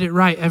not get it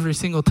right every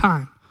single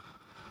time,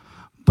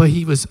 but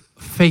he was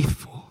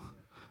faithful.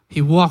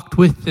 He walked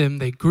with them.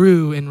 They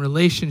grew in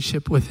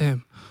relationship with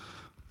him.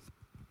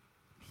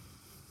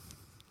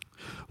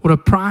 What a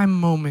prime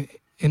moment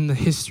in the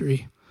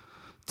history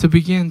to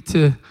begin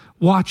to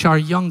watch our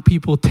young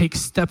people take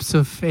steps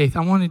of faith. I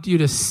wanted you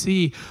to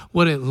see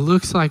what it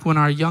looks like when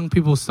our young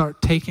people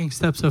start taking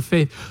steps of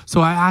faith.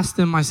 So I asked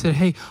them, I said,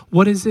 hey,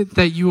 what is it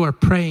that you are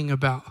praying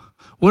about?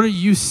 What are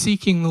you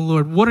seeking the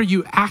Lord? What are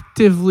you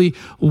actively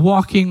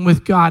walking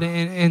with God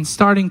and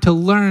starting to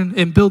learn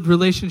and build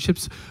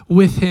relationships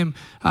with him?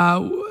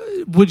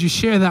 Would you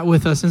share that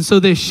with us? And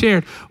so they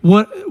shared,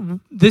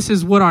 this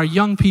is what our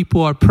young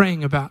people are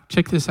praying about.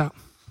 Check this out.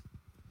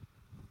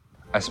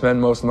 I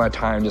spend most of my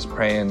time just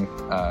praying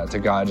to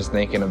God, just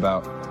thinking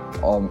about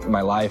all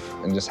my life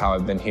and just how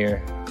I've been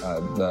here,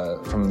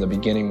 from the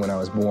beginning when I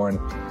was born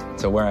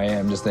to where I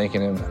am, just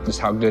thinking of just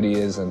how good he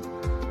is and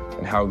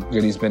how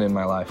good he's been in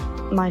my life.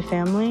 My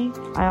family,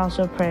 I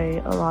also pray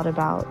a lot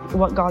about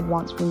what God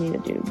wants for me to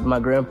do. My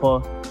grandpa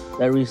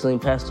that recently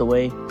passed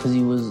away, because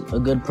he was a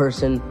good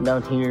person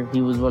down here.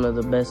 He was one of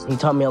the best. He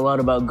taught me a lot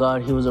about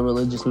God. He was a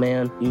religious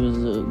man. He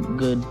was a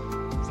good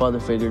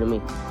father figure to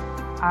me.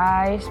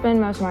 I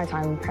spend most of my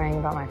time praying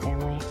about my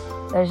family.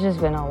 There's just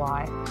been a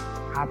lot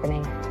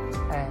happening,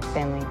 a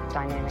family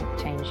dynamic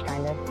change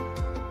kind of.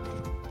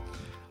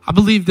 I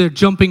believe they're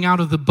jumping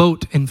out of the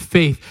boat in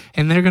faith,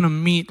 and they're going to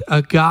meet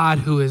a God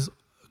who is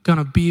going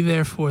to be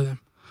there for them,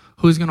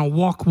 who is going to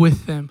walk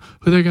with them,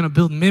 who they're going to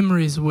build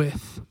memories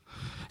with.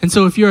 And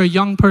so if you're a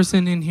young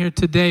person in here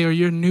today, or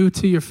you're new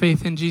to your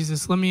faith in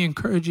Jesus, let me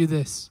encourage you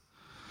this,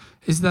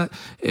 is that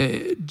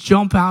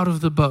jump out of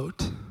the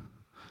boat.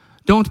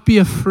 Don't be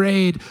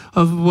afraid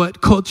of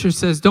what culture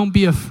says. Don't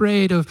be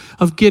afraid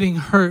of getting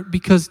hurt,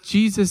 because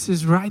Jesus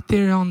is right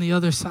there on the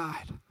other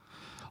side.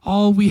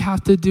 All we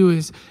have to do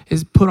is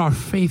put our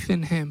faith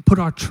in him, put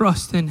our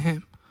trust in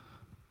him.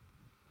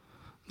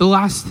 The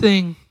last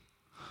thing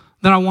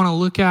that I want to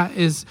look at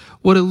is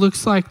what it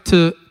looks like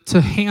to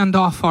hand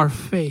off our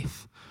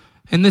faith.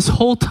 And this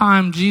whole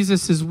time,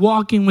 Jesus is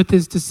walking with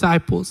his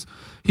disciples.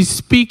 He's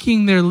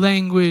speaking their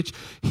language.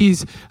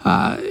 He's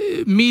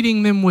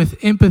meeting them with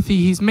empathy.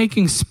 He's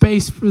making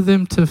space for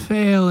them to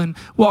fail and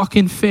walk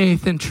in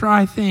faith and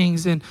try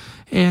things. And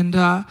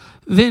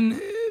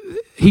then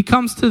he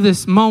comes to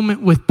this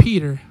moment with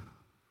Peter.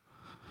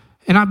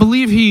 And I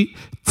believe he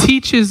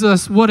teaches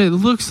us what it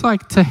looks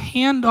like to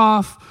hand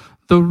off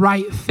the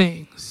right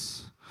things.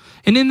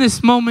 And in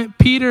this moment,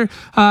 Peter,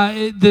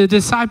 the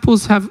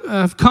disciples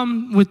have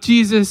come with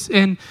Jesus,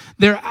 and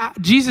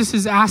Jesus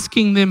is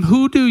asking them,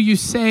 who do you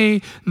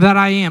say that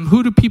I am?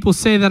 Who do people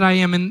say that I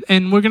am?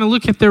 And we're going to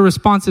look at their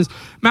responses.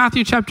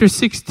 Matthew chapter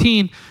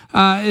 16,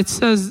 it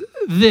says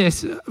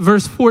this,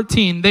 verse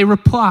 14, they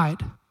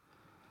replied,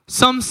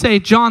 some say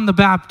John the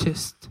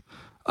Baptist,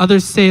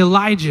 others say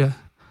Elijah,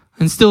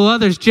 and still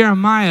others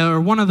Jeremiah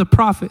or one of the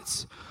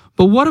prophets.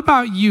 But what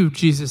about you,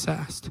 Jesus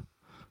asked?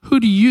 Who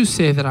do you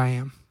say that I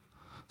am?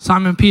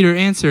 Simon Peter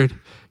answered,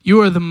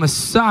 you are the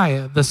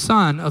Messiah, the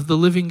Son of the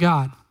living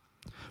God.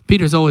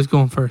 Peter's always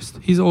going first.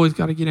 He's always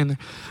got to get in there.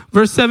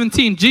 Verse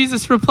 17,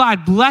 Jesus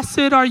replied,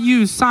 blessed are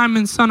you,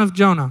 Simon, son of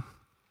Jonah.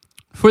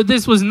 For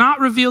this was not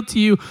revealed to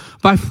you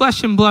by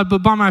flesh and blood,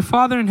 but by my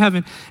Father in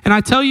heaven. And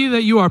I tell you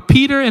that you are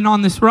Peter, and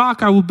on this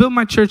rock I will build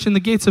my church, and the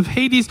gates of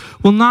Hades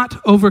will not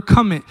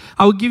overcome it.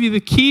 I will give you the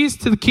keys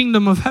to the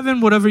kingdom of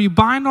heaven. Whatever you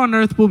bind on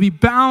earth will be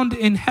bound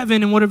in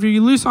heaven, and whatever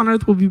you loose on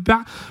earth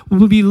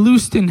will be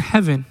loosed in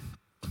heaven.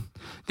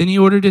 Then he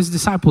ordered his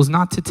disciples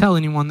not to tell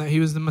anyone that he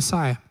was the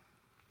Messiah.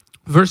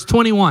 Verse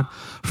 21,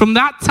 from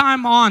that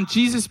time on,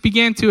 Jesus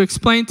began to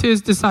explain to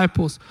his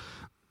disciples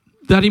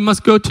that he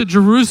must go to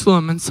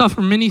Jerusalem and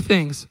suffer many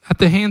things at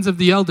the hands of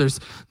the elders,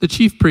 the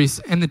chief priests,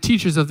 and the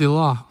teachers of the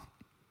law,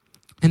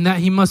 and that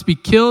he must be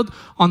killed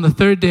on the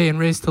third day and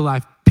raised to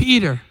life.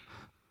 Peter,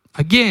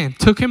 again,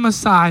 took him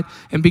aside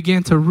and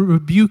began to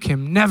rebuke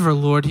him. Never,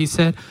 Lord, he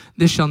said,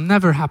 this shall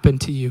never happen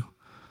to you.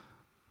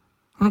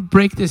 I'm going to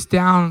break this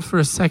down for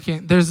a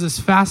second. There's this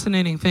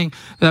fascinating thing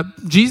that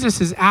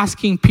Jesus is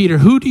asking Peter,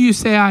 who do you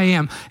say I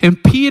am?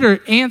 And Peter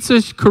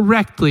answers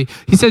correctly.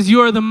 He says, you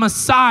are the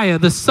Messiah,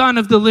 the Son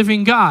of the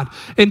living God.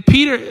 And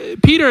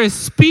Peter is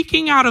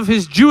speaking out of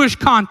his Jewish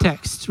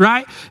context,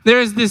 right?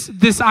 There is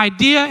this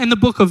idea in the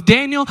book of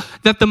Daniel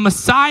that the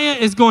Messiah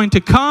is going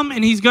to come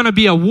and he's going to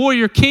be a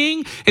warrior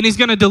king, and he's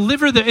going to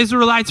deliver the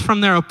Israelites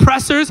from their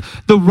oppressors,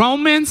 the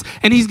Romans,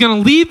 and he's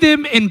going to lead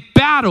them in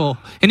battle,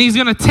 and he's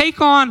going to take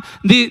on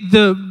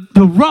the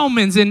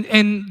Romans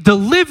and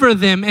deliver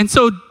them. And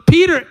so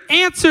Peter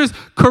answers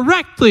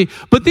correctly,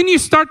 but then you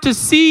start to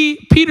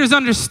see Peter's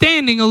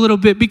understanding a little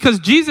bit, because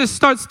Jesus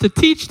starts to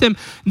teach them,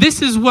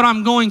 this is what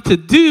I'm going to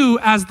do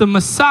as the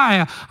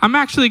Messiah. I'm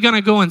actually going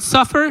to go and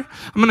suffer.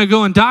 I'm going to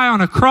go and die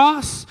on a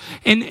cross.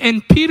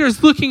 And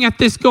Peter's looking at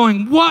this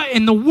going, what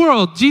in the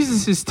world?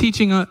 Jesus is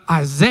teaching an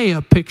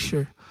Isaiah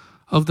picture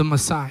of the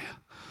Messiah.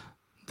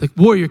 The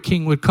warrior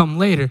king would come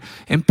later.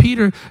 And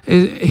Peter,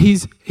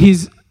 he's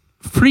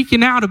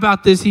freaking out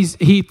about this.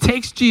 He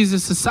takes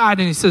Jesus aside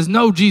and he says,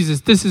 no,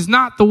 Jesus, this is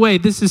not the way.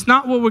 This is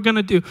not what we're going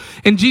to do.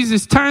 And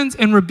Jesus turns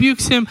and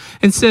rebukes him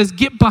and says,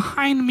 get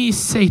behind me,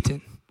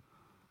 Satan.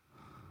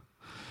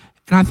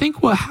 And I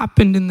think what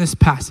happened in this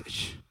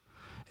passage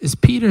is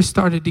Peter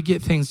started to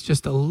get things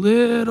just a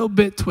little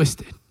bit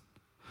twisted.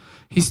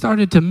 He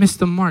started to miss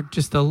the mark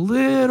just a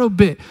little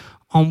bit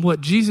on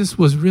what Jesus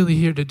was really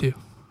here to do.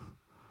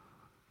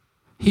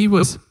 He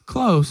was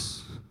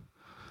close,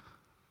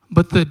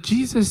 but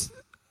Jesus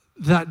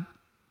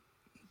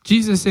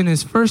in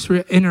his first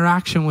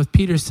interaction with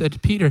Peter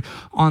said, Peter,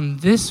 on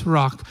this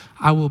rock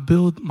I will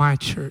build my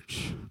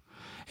church.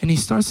 And he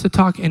starts to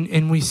talk,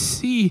 and we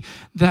see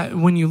that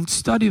when you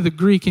study the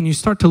Greek and you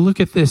start to look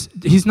at this,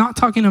 he's not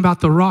talking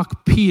about the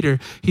rock Peter.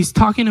 He's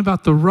talking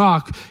about the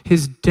rock,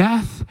 his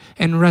death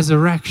and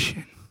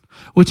resurrection,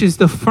 which is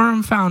the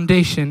firm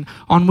foundation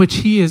on which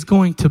he is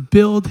going to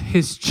build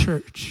his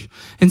church.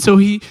 And so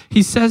he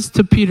says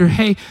to Peter,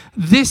 hey,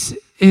 this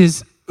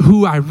is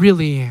who I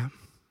really am.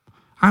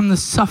 I'm the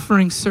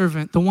suffering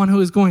servant, the one who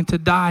is going to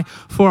die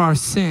for our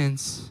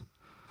sins.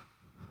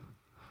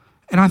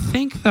 And I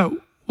think that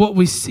what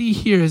we see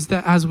here is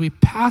that as we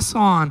pass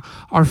on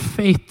our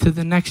faith to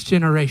the next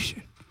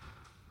generation,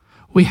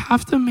 we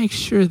have to make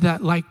sure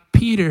that, like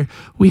Peter,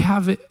 we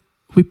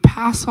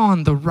pass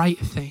on the right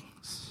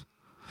things.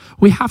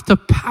 We have to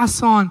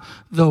pass on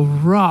the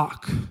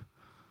rock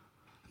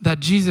that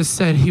Jesus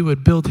said he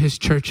would build his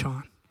church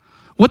on.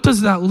 What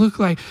does that look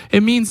like?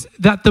 It means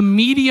that the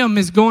medium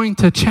is going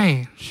to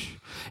change.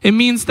 It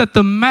means that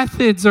the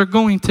methods are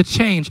going to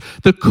change.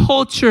 The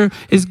culture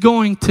is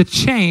going to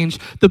change.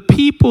 The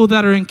people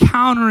that are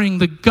encountering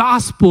the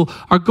gospel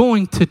are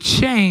going to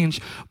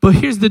change. But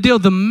here's the deal.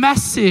 The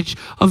message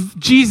of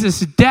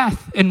Jesus'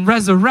 death and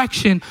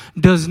resurrection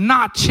does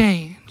not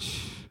change.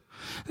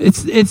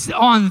 It's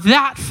on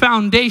that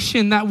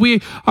foundation that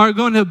we are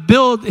going to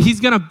build. He's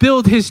going to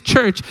build his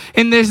church.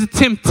 And there's a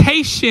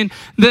temptation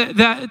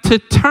that to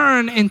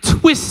turn and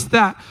twist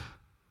that.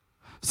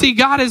 See,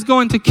 God is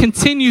going to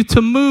continue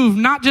to move,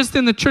 not just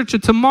in the church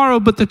of tomorrow,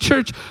 but the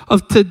church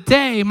of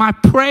today. My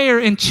prayer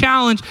and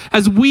challenge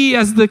as we,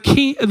 as the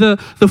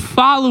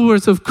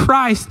followers of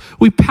Christ,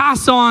 we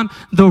pass on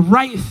the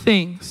right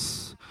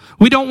things.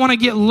 We don't want to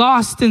get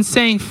lost in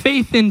saying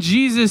faith in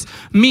Jesus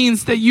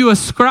means that you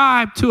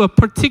ascribe to a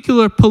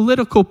particular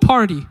political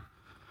party.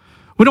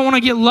 We don't want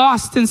to get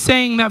lost in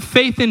saying that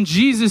faith in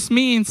Jesus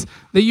means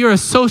that you're a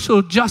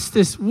social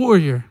justice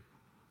warrior.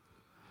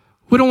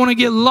 We don't want to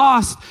get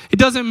lost. It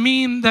doesn't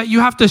mean that you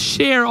have to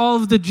share all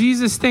of the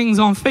Jesus things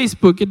on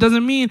Facebook. It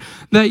doesn't mean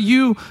that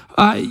you,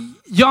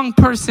 young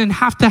person,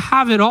 have to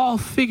have it all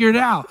figured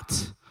out.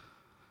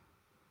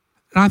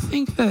 And I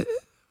think that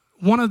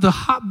one of the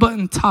hot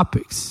button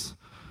topics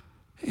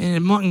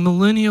among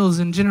millennials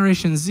and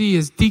Generation Z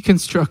is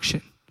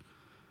deconstruction.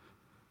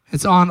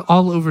 It's on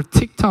all over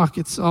TikTok.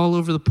 It's all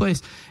over the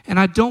place. And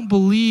I don't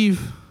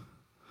believe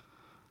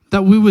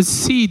that we would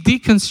see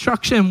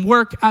deconstruction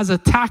work as a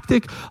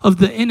tactic of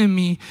the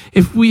enemy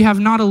if we have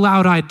not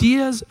allowed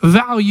ideas,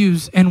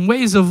 values, and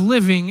ways of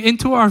living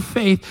into our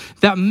faith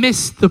that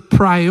miss the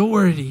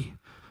priority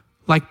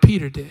like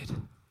Peter did.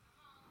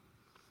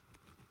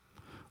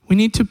 We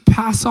need to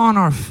pass on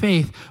our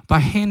faith by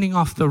handing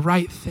off the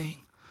right thing.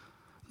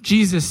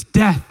 Jesus'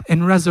 death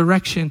and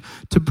resurrection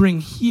to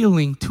bring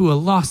healing to a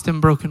lost and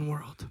broken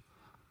world.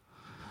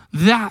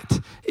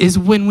 That is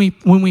when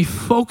we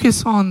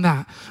focus on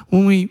that,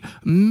 when we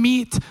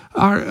meet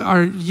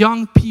our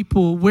young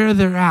people where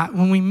they're at,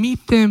 when we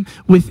meet them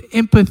with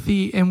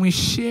empathy and we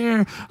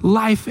share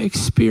life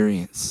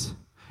experience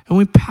and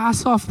we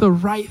pass off the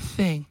right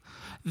thing,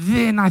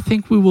 then I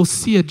think we will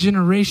see a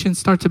generation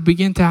start to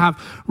begin to have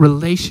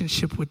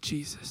relationship with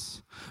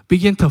Jesus,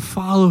 begin to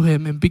follow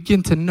him and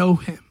begin to know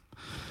him.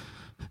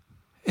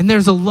 And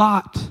there's a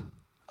lot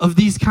of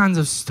these kinds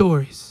of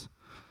stories.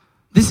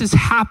 This is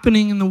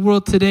happening in the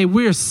world today.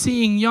 We're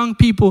seeing young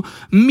people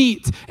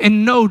meet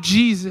and know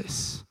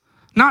Jesus.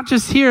 Not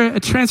just here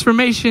at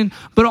Transformation,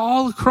 but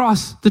all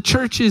across the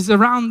churches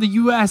around the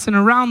U.S. and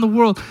around the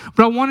world.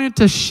 But I wanted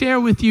to share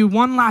with you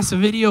one last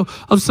video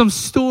of some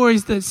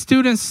stories that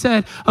students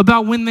said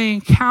about when they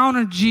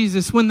encountered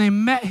Jesus, when they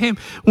met him,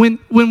 when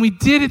we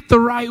did it the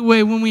right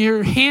way, when we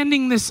are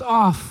handing this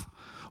off.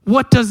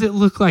 What does it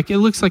look like? It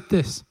looks like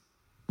this.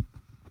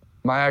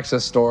 My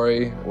Access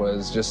story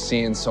was just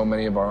seeing so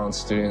many of our own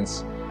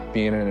students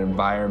be in an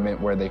environment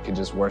where they could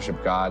just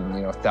worship God.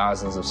 And,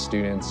 thousands of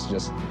students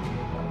just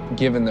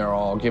giving their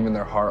all, giving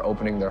their heart,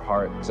 opening their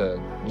heart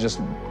to just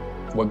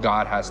what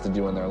God has to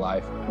do in their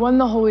life.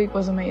 The whole week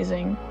was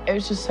amazing. It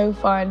was just so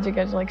fun to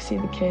get to see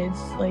the kids,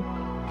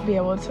 be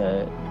able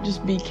to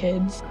just be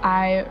kids.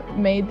 I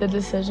made the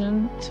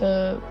decision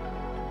to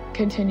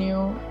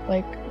continue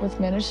with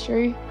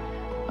ministry,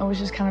 which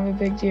is kind of a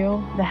big deal.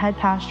 The head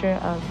pastor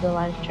of the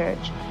Life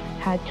Church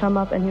had come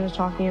up and he was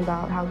talking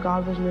about how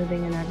God was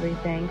moving and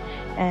everything,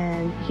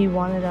 and he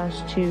wanted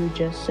us to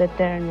just sit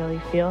there and really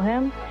feel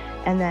him.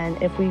 And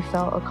then if we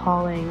felt a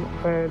calling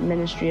for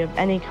ministry of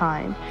any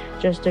kind,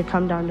 just to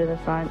come down to the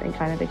front and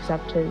kind of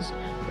accept his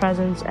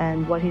presence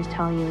and what he's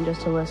telling you and just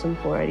to listen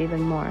for it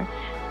even more.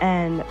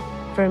 And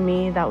for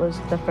me, that was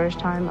the first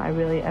time I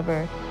really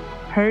ever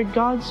heard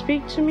God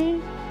speak to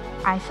me.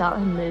 I felt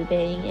him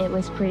moving. It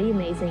was pretty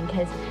amazing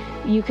because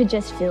you could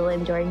just feel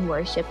him during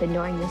worship and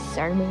during the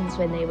sermons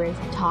when they were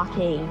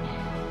talking.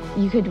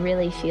 You could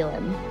really feel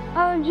him.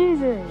 I love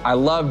Jesus. I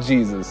love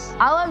Jesus.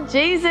 I love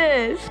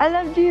Jesus. I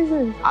love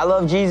Jesus. I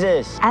love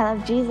Jesus. I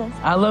love Jesus.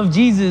 I love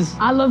Jesus.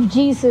 I love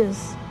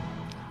Jesus.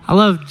 I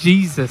love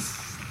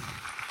Jesus.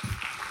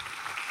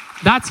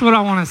 That's what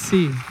I want to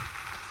see.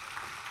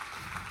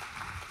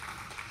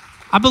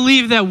 I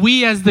believe that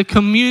we as the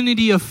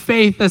community of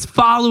faith, as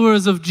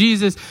followers of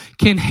Jesus,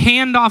 can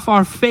hand off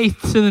our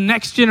faith to the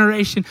next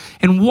generation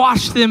and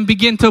watch them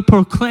begin to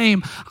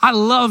proclaim, I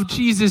love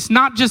Jesus,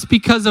 not just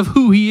because of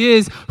who he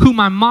is, who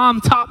my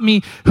mom taught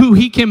me who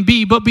he can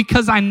be, but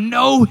because I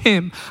know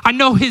him. I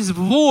know his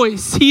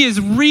voice. He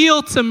is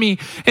real to me.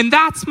 And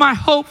that's my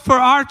hope for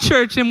our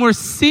church. And we're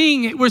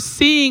seeing it. We're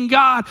seeing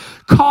God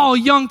call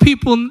young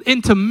people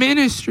into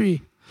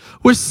ministry.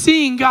 We're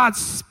seeing God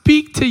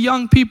speak to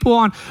young people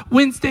on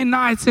Wednesday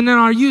nights and in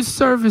our youth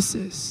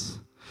services.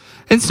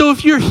 And so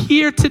if you're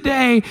here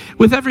today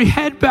with every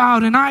head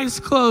bowed and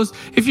eyes closed,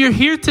 if you're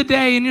here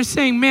today and you're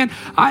saying, man,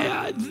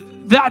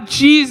 that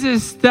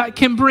Jesus that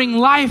can bring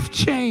life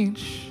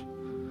change,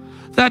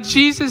 that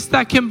Jesus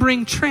that can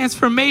bring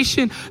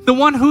transformation, the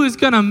one who is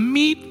going to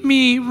meet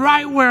me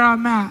right where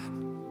I'm at,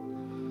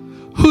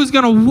 who's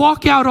going to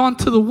walk out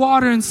onto the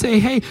water and say,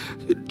 hey,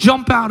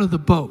 jump out of the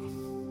boat.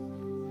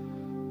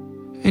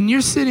 And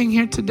you're sitting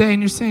here today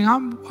and you're saying,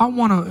 I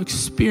want to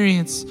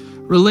experience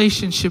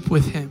relationship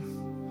with him.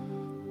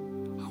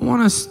 I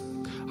want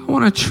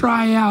to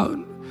try out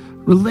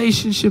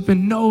relationship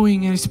and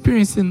knowing and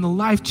experiencing the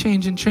life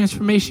change and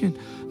transformation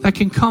that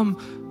can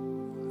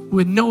come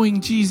with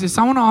knowing Jesus.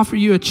 I want to offer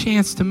you a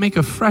chance to make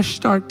a fresh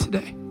start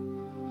today.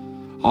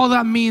 All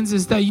that means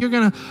is that you're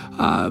going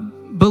to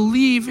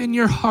believe in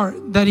your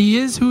heart that he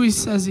is who he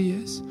says he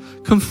is.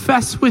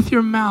 Confess with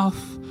your mouth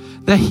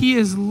that he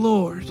is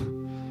Lord,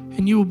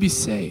 and you will be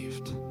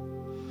saved.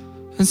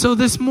 And so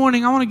this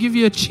morning, I want to give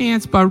you a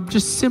chance by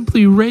just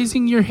simply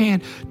raising your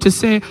hand to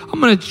say, I'm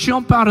going to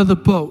jump out of the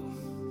boat.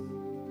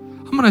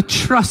 I'm going to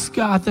trust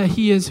God that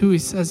he is who he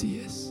says he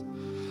is.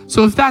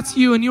 So if that's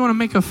you and you want to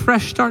make a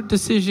fresh start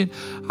decision,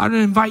 I'd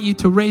invite you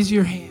to raise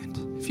your hand.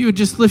 If you would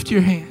just lift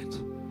your hand.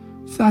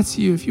 If that's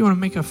you, if you want to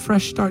make a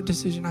fresh start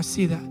decision, I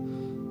see that.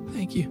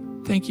 Thank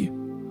you. Thank you.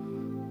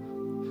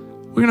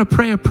 We're going to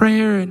pray a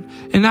prayer, and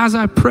as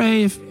I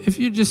pray, if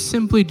you just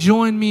simply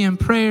join me in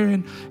prayer,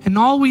 and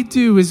all we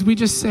do is we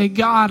just say,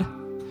 God,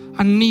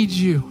 I need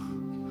you.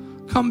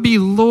 Come be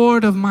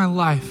Lord of my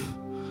life.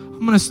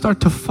 I'm going to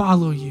start to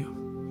follow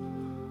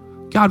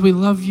you. God, we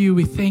love you.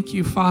 We thank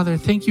you, Father.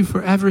 Thank you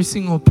for every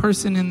single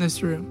person in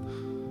this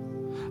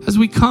room. As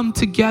we come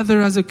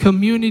together as a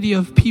community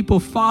of people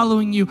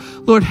following you,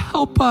 Lord,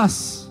 help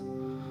us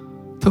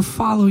to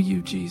follow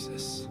you,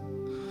 Jesus.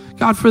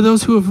 God, for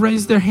those who have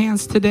raised their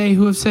hands today,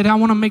 who have said, I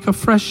want to make a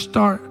fresh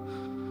start.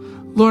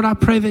 Lord, I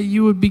pray that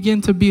you would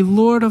begin to be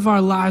Lord of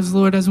our lives,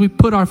 Lord, as we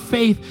put our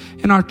faith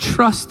and our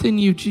trust in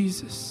you,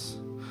 Jesus.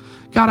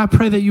 God, I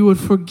pray that you would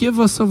forgive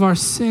us of our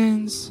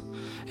sins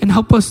and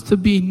help us to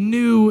be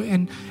new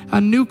and a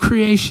new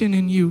creation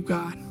in you,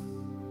 God.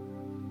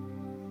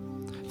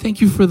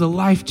 Thank you for the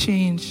life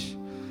change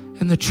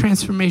and the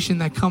transformation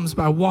that comes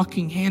by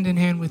walking hand in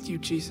hand with you,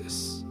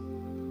 Jesus.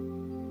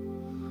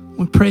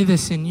 We pray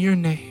this in your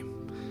name.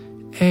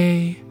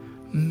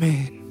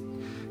 Amen.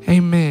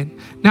 Amen.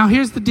 Now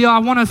here's the deal. I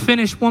want to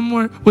finish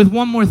with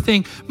one more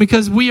thing,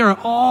 because we are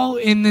all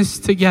in this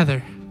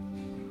together.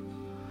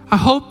 I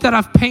hope that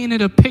I've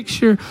painted a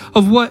picture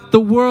of what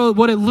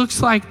it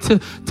looks like to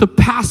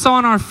pass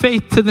on our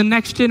faith to the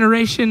next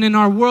generation in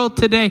our world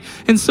today.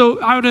 And so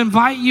I would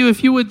invite you,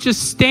 if you would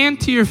just stand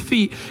to your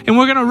feet, and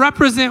we're going to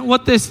represent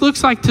what this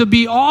looks like to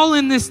be all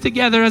in this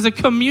together as a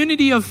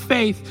community of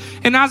faith.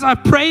 And as I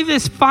pray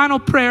this final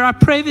prayer, I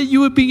pray that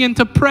you would begin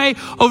to pray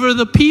over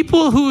the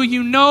people who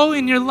you know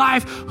in your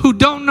life who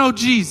don't know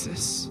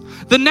Jesus.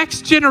 The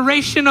next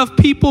generation of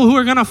people who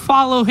are going to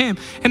follow him.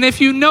 And if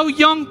you know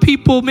young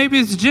people, maybe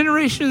it's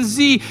Generation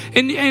Z,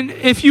 and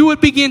if you would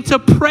begin to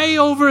pray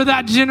over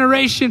that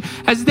generation,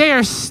 as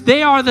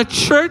they are the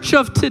church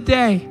of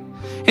today,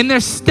 and they're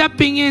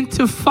stepping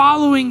into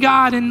following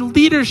God and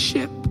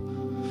leadership.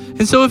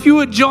 And so if you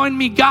would join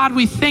me, God,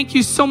 we thank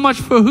you so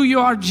much for who you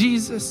are,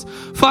 Jesus.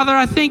 Father,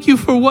 I thank you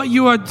for what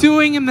you are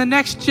doing in the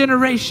next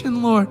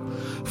generation, Lord.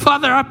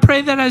 Father, I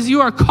pray that as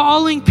you are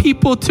calling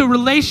people to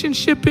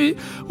relationship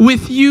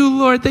with you,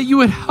 Lord, that you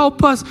would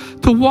help us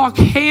to walk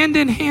hand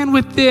in hand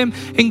with them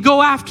and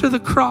go after the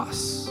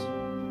cross.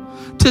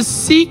 To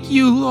seek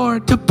you,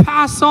 Lord, to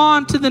pass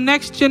on to the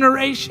next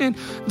generation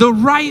the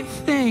right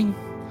thing,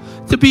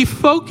 to be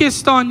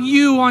focused on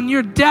you, on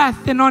your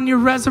death and on your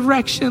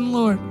resurrection,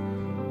 Lord.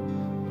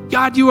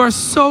 God, you are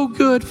so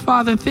good,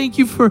 Father. Thank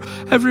you for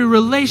every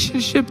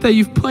relationship that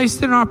you've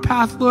placed in our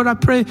path, Lord. I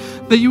pray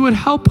that you would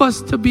help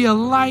us to be a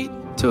light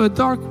to a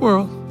dark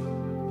world.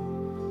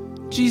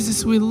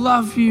 Jesus, we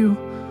love you.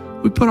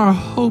 We put our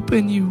hope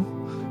in you.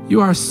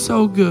 You are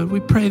so good. We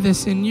pray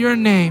this in your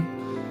name.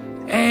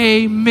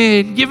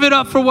 Amen. Give it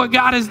up for what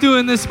God is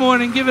doing this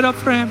morning. Give it up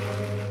for him.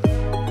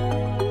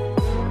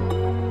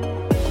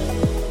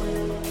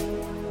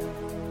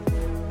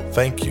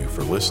 Thank you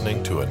for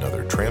listening to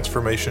another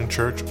Transformation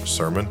Church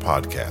Sermon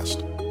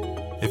Podcast.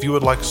 If you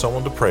would like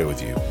someone to pray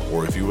with you,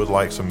 or if you would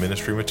like some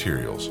ministry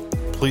materials,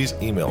 please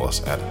email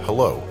us at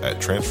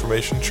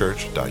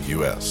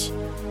hello@transformationchurch.us.